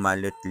ให้ออกมา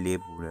เลือดเลี้ย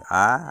บุเลย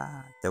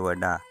แต่ว่า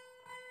ได้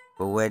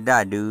ก็ว่าได้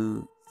ดู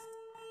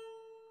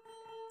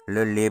เ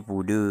ลือดเลี้ยบุ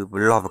ดู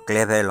รอบเก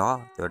ลียบเหรอ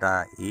ตัวได้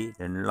เ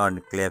ดินรอน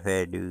เกลียบ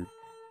ดู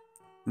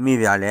มี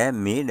อะไร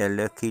มีเดี๋ยวเ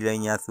ลือดขี้เลย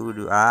เนี่ยสู้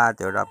ดู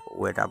ตัวได้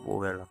ว่าได้ปุ๊บ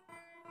เหรอ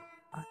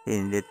ที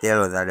นี้เต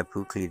ลอได้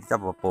ผู้ขี้จั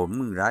บปม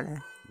มือแล้ว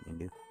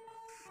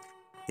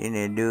ที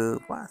นี้ดู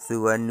ว่าซื้อ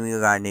วันนุ้ย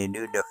กันนี่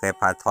ดูเด็กแค่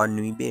พาทอน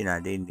นุ้ยเบ้น่ะ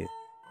ทีนี้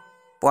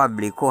พอ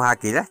beli ko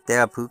haki lahแต่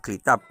ผู้คลิ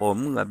ตาผม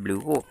ก็ beli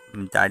ko มั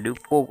นจะดู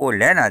โค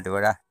แล้วนะตัว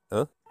ละ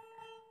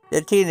แต่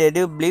ที่เนี่ย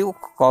ดู beli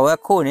ก็ว่า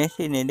โคเนี่ย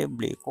ที่เนี่ยดู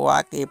beli ko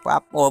haki ป้า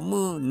ผม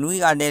นุ้ย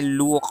กันเนี่ย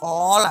ลัวคอ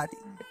ละ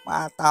ป้า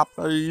ตา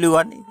เลือ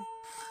น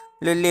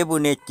เลี้ยบุ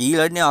เนี่ยจีแ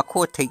ล้วเนี่ยโค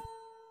ที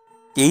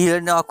จีแล้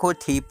วเนี่ยโค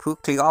ทีผู้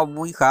คลิเอา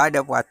บุ้ยขาเดี๋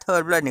ยวว่าเธอ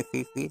แล้วเนี่ย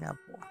ขี้นะ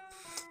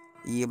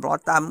อีบลอ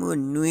ตามือ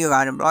นุ้ยกั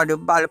นบลอดู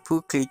บ้าผู้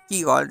คลิจี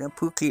ก่อน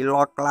ผู้คลิล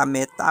อดกลาเม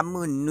ตา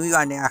มือนุ้ย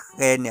กันเนี่ยแ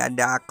ค่เนี่ย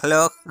ด่าเคล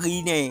ขี้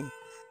เนี่ย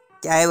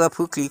ใจว่า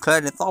ผู้คลิเคล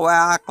เนี่ยต้องว่า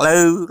เคล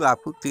ล่ะ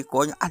ผู้คลิโก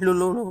น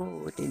ลู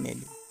ที่เนี่ย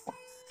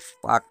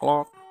ว่ากลอ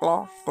ก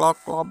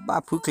บ้า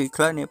ผู้คลิเค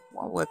ลเนี่ย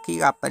ว่าขี้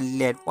กับเป็นเ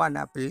ล็ดว่าน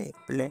ะเป็นเ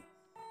ล็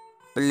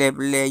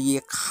ดยี่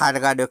ขาด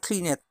กันเด็กขี้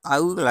เนี่ยตื้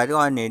ออะไรด้ว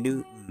ยเนี่ยดู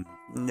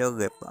เดี๋ยวเ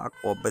ก็บ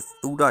ก็ไป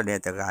ตู้ด้วยเนี่ย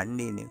แต่การ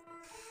นี่เนี่ย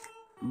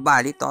บ้า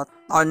ที่ต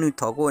อนนู้น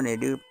ทอกเนี่ย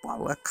ดู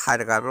ว่าขาด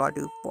กันรอ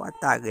ดู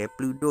ตาเก็บป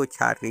ลุกโดช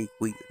าริ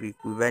กุย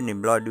เว้นเนี่ย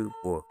รอดู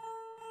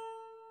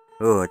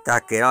ตา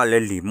เกล้าเล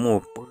ยหลีโม่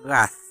ป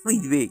ะสิ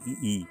เว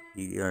อี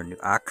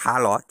ขา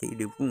ล้อที่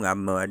ดูพุ่ง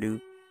มาดู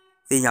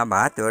สิญาบ้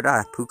าตัวได้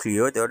ผู้คลี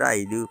ตัวได้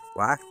ดู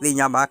ว่าสิ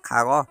ญาบ้าขา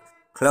ก็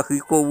คลาคือ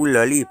โกวุล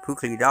ลี่ผู้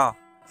คลีได้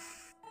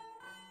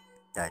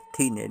แต่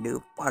ที่เนี่ยดู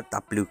ป้าตั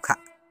บลูก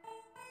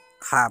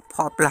ขา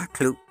พ่อปลาค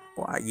ลุก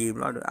ว่ายิ้ม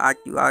แล้วดู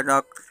จูดอ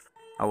ก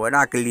เอาไว้ไ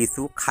ด้กลี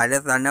สุขาแล้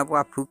วนะว่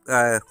าผู้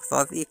ซอ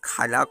สข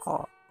าแล้วก็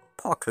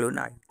พ่อคลุกห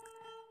น่อย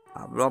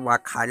เราว่า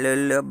ขาเ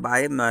ลือใบ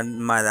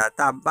มา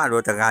ตามบ้านโร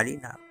ตกาลี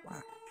นะ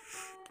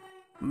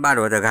บ้านโร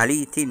ตกาลี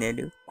ที่เนี่ย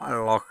ดูว่า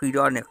หลอกคือเร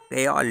าเนี่ยแก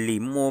เอาลิ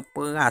โม่เ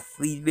ปิด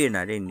ซีเวนอ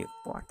ะไรเนี่ย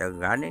ว่าแต่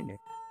งานเนี่ย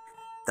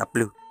ตับ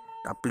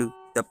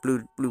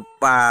ลู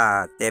ป้า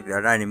แต่เว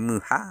ลาเนี่ยมือ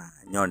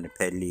ย้อนเพ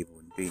ลีบุ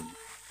ญดิน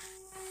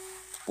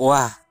ว้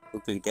าก็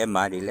คือแต่ม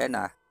าดีแล้วน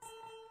ะ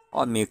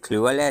มีคลั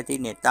วแล้วที่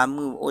เนี่ยตาม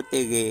มือโอเต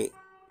เก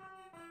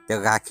แต่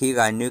กาขี้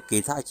กันนึก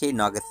กี่ท่าเช่น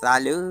นอกซา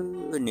ลื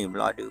อนี่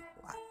รอดู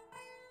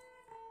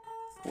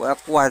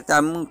ว่าจ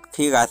ำ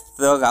ที่กับเ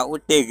สือกับอุ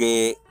ตเก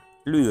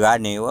ลุยกัน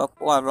เนี่ย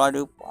ว่าเรา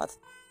ดู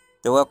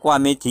แต่ว่า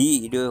ไม่ที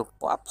ดู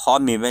ว่าพอ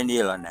มีไม่ดี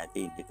แล้วนะ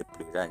ที่จะป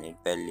ลุกได้เนี่ย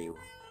เป็นเร็ว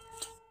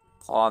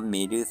พอ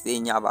มีดูเสีย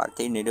งแบบ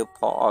ที่นี่ดูพ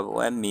อ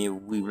ว่ามี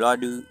วิวเรา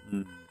ดู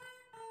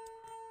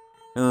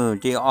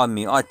ที่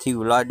มีทิว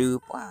เราดู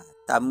ว่า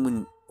ตามมัน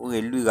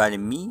ลุยกันเ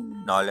นี่ยมี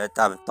นอนแล้วต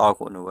ามต่อค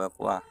น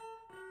ว่า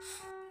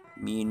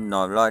มีน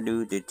อนเราดู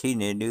แต่ที่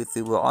นี่ดู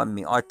ซื้อว่า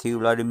มีทิว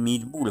เราดูมี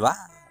บุหรี่บ้า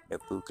เดี๋ยว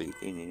ปลุก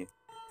ที่นี่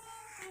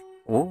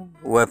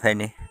ว่าเพ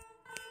นี่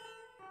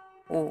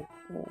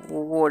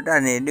ด้า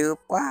นนี้ดู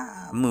ป้า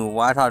มือ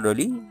ว่าเท่าเดิ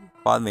ม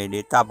พอไม่ได้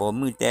ตาบอ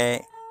มือแต่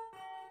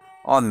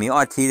มี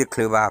ที่ค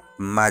ลือว่า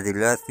มาดิ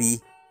ลสี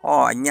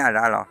อันนี้อะไร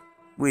ล่ะ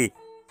วิ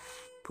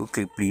ผู้ค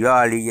ลือปลีอะ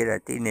ไรอย่างเงี้ย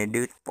ที่นี่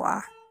ดูป้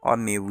า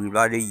มีวิวอ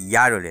ะไรย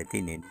าเลย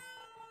ที่นี่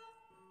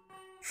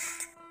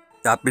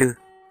ตับลู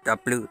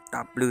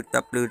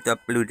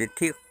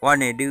ที่คน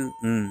นี้ดู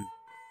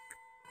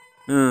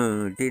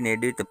ที่เนี่ย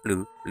ดูแต่ป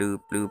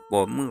ลือป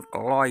มมือก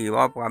ล้อย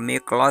ว่าไม่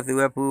กล้อซื้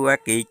อผู้ว่า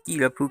เกจี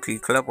แล้วผู้ขี่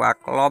คลับว่า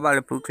กล้อบ้าแ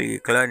ล้วผู้ขี่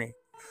คลับนี่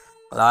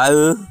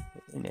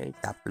เนี่ย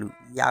จับปลือ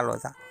ยาโล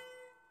ซะ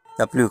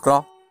จับปลือกล้อ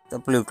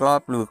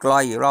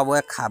อยู่รอบว่า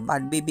ขาบ้า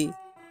นบี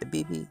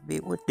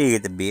โอ้ตีกั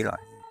นแต่บีเล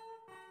ย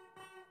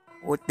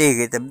โอ้ตี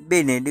กันแต่บี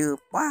เนี่ยดู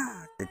ป้า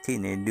แต่ที่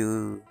เนี่ยดู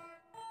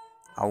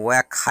เอาไว้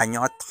ขาย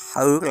อดเ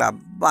ถือละ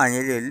บ้านเ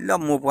นี่ยแล้ว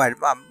มัวไป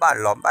บ้าน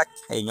หลอมบ้าน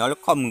ใช่ยอดแล้ว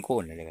ข้อมือโค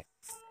นเลย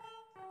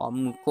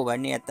มือโคบัน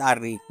เนี่ยตา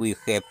รีกุย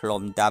เขพล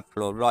มตาพ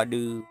ลมรอ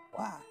ดู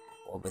ว่า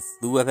โอ้ไป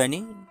สู้แบบ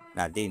นี้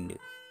น่าดินดู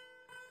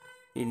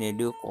thì này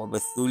đưa có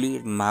bớt xử lý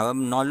mà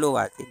nó luôn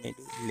à thì này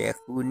lẽ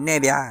khu nè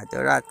bia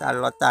cho ra ta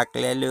lo ta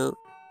cái lơ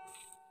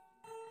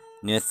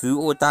nè xử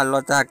ô ta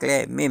lo ta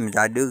cái mềm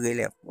ra đưa cái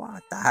lẽ quá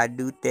ta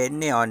đưa tên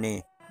nè anh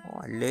nè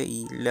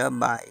lỡ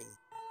bài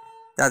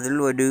ta sẽ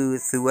luôn đưa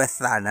xử quá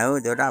xa nữa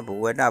cho ra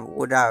bộ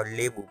ra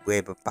lấy bộ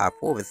về bà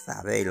phố về xa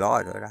về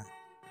lo cho ra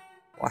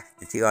quá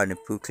chỉ còn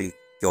phụ click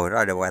cho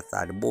ra được quá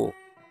xa được bộ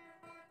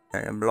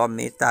em lo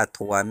mấy ta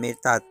thua mấy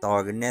ta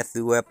to cái nè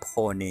xử quá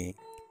phô nè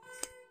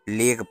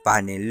lấy cái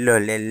bàn nè lơ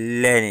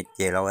nè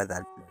chế lo quá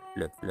xa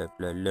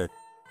lơ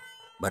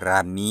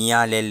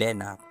Beramia lele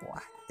na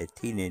wah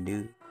jadi ni du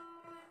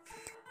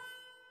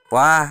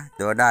wah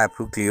doda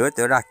pukliu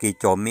doda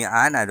kicomi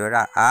ana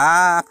doda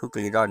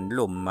pukli don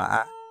lum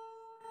ma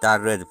ta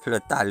re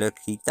ta le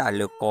ki ta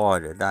le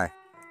ko doda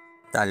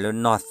ta le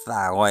no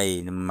sa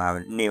wai ma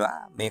ni wa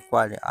me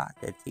kwa le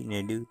jadi ni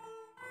du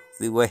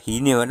su wa hi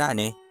ni wa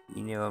ni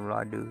ni wa lo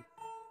du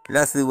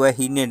la su wa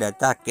hi ni da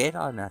ta ke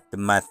đó na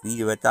ma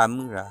si wa ta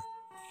mu ra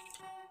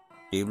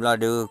tìm lo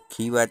du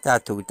ki wa ta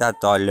tu ta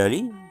to le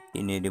ri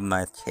ini di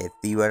macet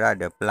tiba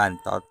ada plan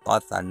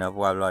totosan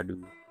apa lah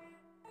du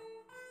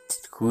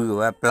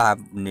ku plan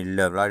ni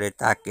le lah de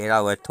tak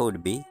kira wa tu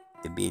bi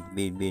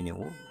ni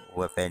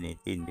wa fa ni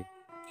tin di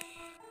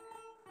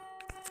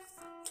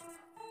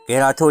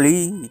kira tu li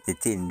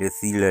tin de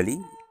si le li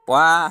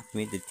wa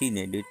mi de tin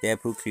ne de te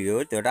pu krio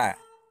to da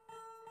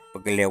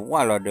pakle wa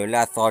lo de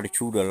la so de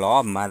chu de lo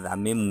ma da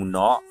me mu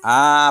no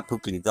pu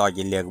kri to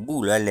je le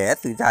bu le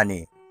tu ta ni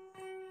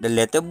de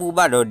le te bu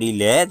ba do di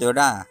le to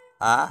da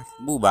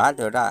bu ba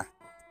to da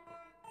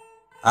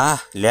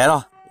lẽ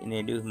rồi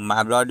này đưa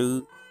mà lo đưa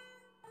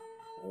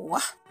quá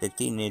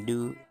thì này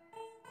đưa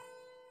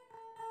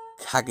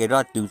hai cái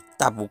đó từ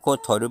ta bù có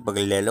thôi đưa bạc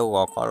lẽ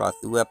lo có là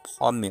từ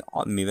พ่อ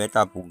mi với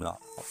ta bù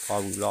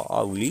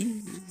lo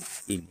lý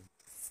thì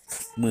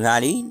mười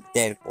hai lý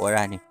tên của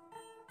ra này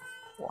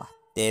quá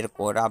tên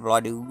của ra lo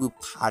đưa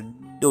phản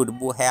đồ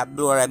bù hẹp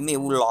đồ ra mấy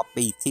lo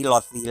bị thì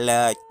lo gì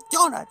là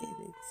cho nó đi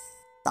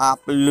ta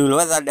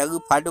lừa ra đưa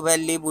phản đồ về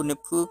lấy bù này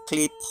cứ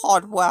clip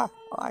hot quá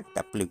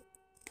ta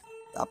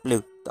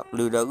tập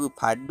lư đó cứ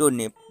phải đôn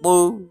này bơ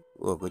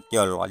cái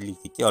chờ lọ lì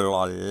cái chờ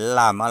lọ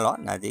làm mà lọ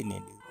là thế này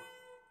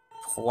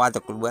qua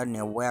tập lư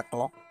này quẹt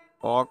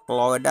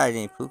lọ đây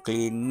này cứ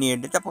clean nè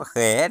để tập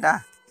khé đã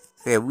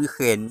khé vi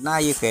khé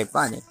nay khé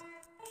pa này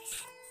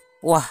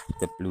wow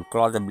tập lư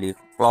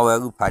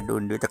cứ phải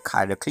đôn để tập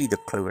khai được khi được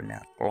lư này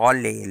lọ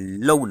lè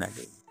lâu này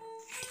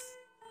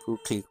cứ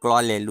khi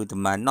lọ lè lư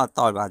mà nó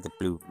to vào tập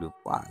lư được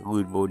quá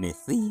gửi vô này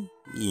xí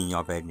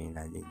nhỏ bé này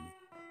là gì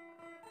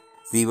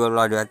si bao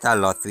lo được ta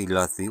lo si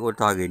ô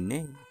tô cái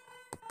này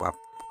bắp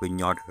cái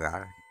nhọt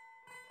cả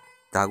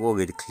ta có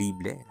cái clip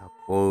đấy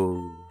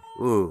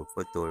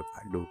photo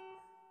phải đủ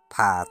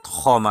pha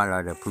thò mà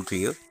là được phụ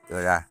khiếu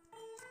rồi ra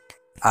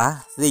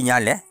gì nhá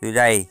lẽ từ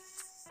đây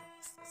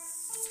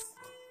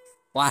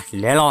quá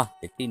lẽ lo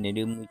thì này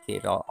đưa mua chế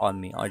đó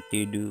on mi on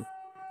tiêu đưa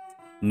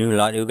nửa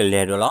lo đưa cái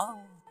lẽ rồi đó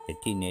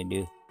thì này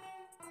đưa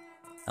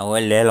เอา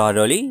lẽ lo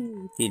rồi đi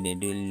thì này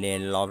đưa lẽ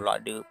lo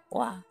đưa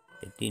quá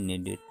thì này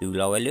đưa từ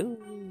lâu ấy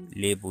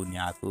lê bù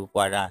nhà cứ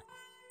qua ra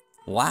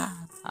quá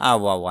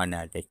wa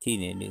nè thì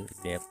này đưa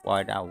để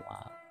qua ra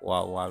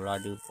wa lo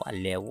đưa qua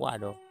lẹ quá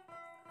đâu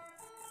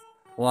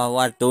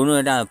wa tối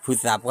nữa đã phi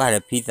sạp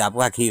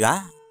qua khi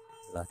cả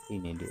là thì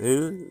này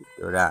đưa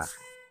rồi ra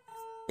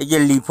cái gì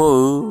li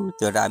phố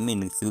rồi ra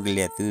mình sư cái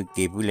lẹ sư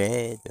kịp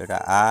lẹ rồi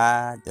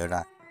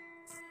ra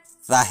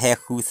sa he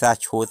khu sa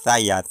chô sa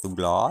ya tu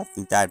lo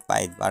tu ta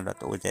pai ba đó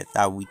tôi sẽ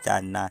ta vi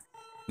ta na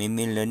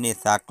mình lên này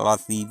sa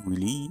classy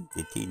bully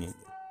thì này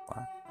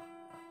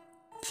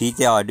khi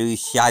cho đưa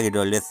xa cái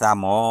đồ lên sa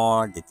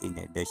mò thì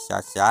này để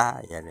xa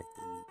vậy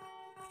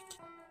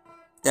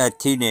là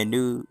thì này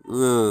đưa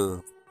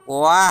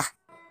quá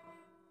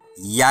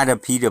ya được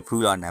phi được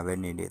phu là nào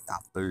bên này để tập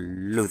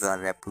lưu ra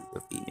đẹp phu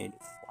được phi này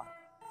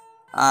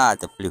quá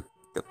tập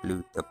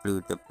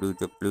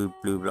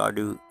lưu đó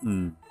đưa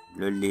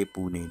lên lê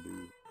phu này đưa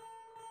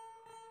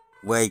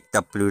vậy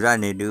tập lưu ra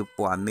này đưa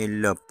bỏ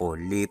mình lỡ bỏ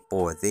lê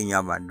bỏ thế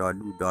nhau mà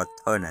đó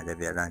thơ này để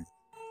biết rằng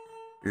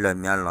lỡ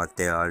nhà lọt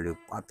tèo lỡ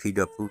bỏ phi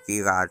được phu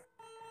kia ra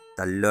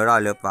ta lỡ ra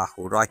lỡ bỏ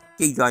hồ ra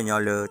chỉ cho nhau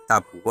lỡ ta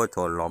phu có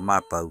thọ lọ mà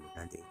bầu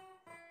này đi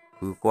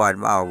phu qua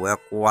bảo vậy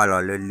qua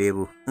là lỡ lê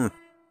phu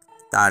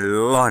ta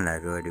lo này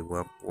rồi đi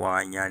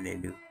qua nhà này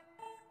được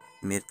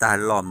mấy ta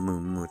lo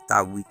mù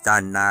ta vi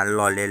ta na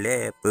lo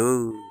lê bơ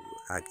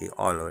cái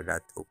ở rồi đã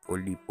thuộc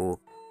polipo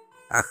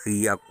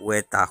khi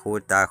quê ta hô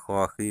ta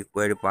khó khi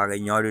quê được ba cái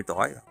nhỏ đi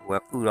tối quê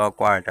cứ lo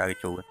qua ra cái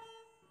chỗ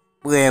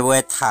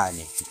quê thả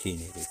này thì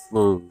này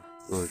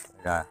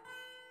ra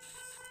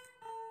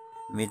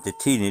mấy cái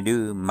thì này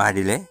đưa mà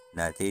đi lấy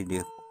là thì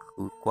được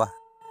cứ qua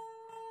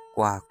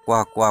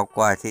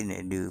thì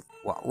này đưa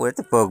qua quê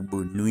ta bờ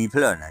bùn nuôi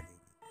phơi này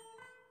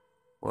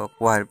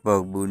qua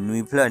bờ bùn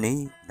nuôi phơi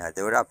này là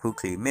tôi đã phụ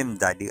khí mềm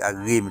ta đi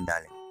ăn game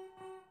này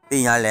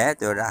thì nhà lẽ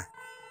tôi ra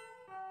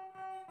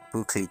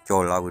phụ khí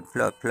cho là bùn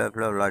phơi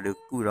là được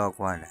cứ lo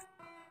qua này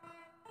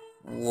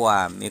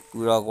哇，没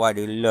顾到我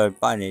的老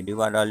板呢，就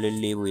把他的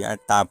礼物呀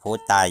打破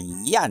大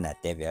样呢，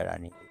代表了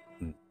呢。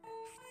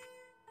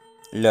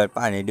老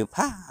板呢就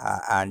怕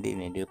安的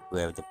呢就不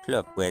要就不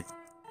要，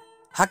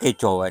他给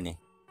做呢，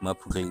没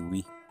不可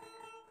以。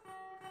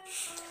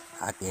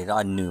他给เรา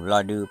หนึ่งเรา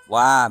ดู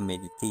ว่าไม่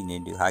ได้ที่เนี่ย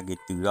ดู他给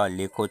ดูเราเ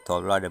ลี้ยโคตร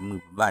เราเดิมือ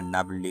บ้าน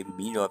นับเลี้ย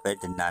มีเราไป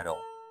จะนาเรา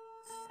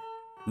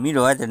มีเร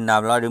าจะนั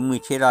บเราเดิมือ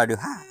เชื่อเราดู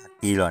ฮะ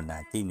กี่เราหนา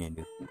ที่เนี่ย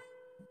ดู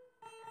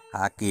ฮ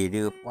ะกี่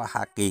ดูว่าฮ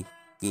ะกี่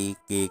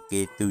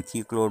ดู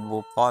ที่กลัวบุ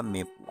พเพไ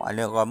ม่ว่าแ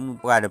ล้วก็มือ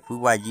ว่าเดี๋ยวพูด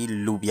ว่ายี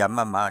ลูบยา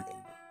มาเนี่ย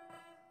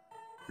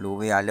ลู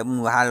บยาแล้วมื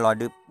อฮะเรา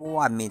ดู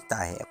ว่าไม่ต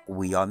ายกุ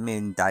ยอ่ะไม่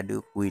ตายดู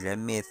กุยแล้ว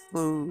ไม่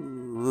สู้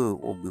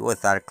โอ้บิว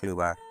สารคลือ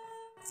ว่า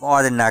ฟอ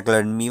ดนักเล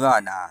ยมีว่า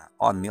นะ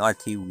อ๋อมีอะไร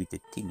ที่วิธี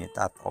ที่เนี่ย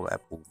ตัดเอาไว้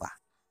ปูบ้า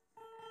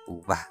ปู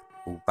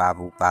ป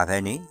ลาแค่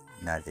นี้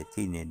น่าจะ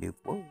ที่เนี่ยดู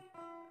ปุ๊บ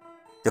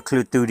จะค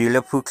ลุตูดีแล้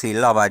วพูดคลี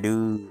รอบมาดู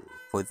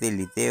โพสิ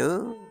ลิเตอ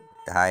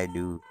ได้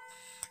ดู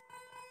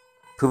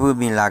ผู้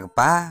มีหลัก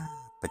ป้า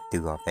ประตู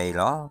ไป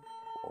ล้อ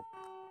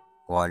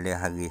ก่อนเลย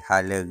ฮา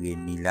เลย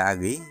นี่ละ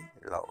กี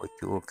เรา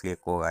จูเคลีย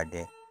โกกันเด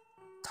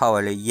ท่า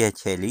เลยเย่เ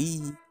ชลี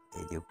เ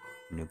ดี๋ยว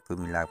นี่ผู้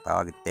มีหลักป้า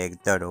ก็เตะ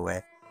ตัวไว้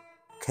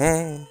แค่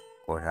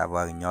ก็รับว่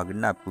าหยอก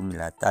น่าผู้มี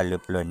หลักตาเลือ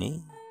บเลยนี่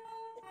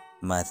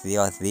มาเสีย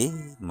สิ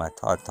มา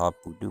ทอ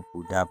ปูดูปู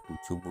ดาปู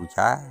ชูปูช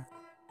า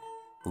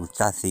ปูช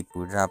าสิปู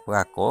ดาปูอ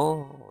าโก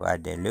กา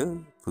เดลู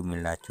ผู้มี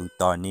หลักชู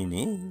ตอนนี้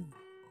นี่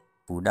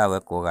ปูดาว่า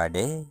โกกาเด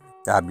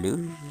จับลู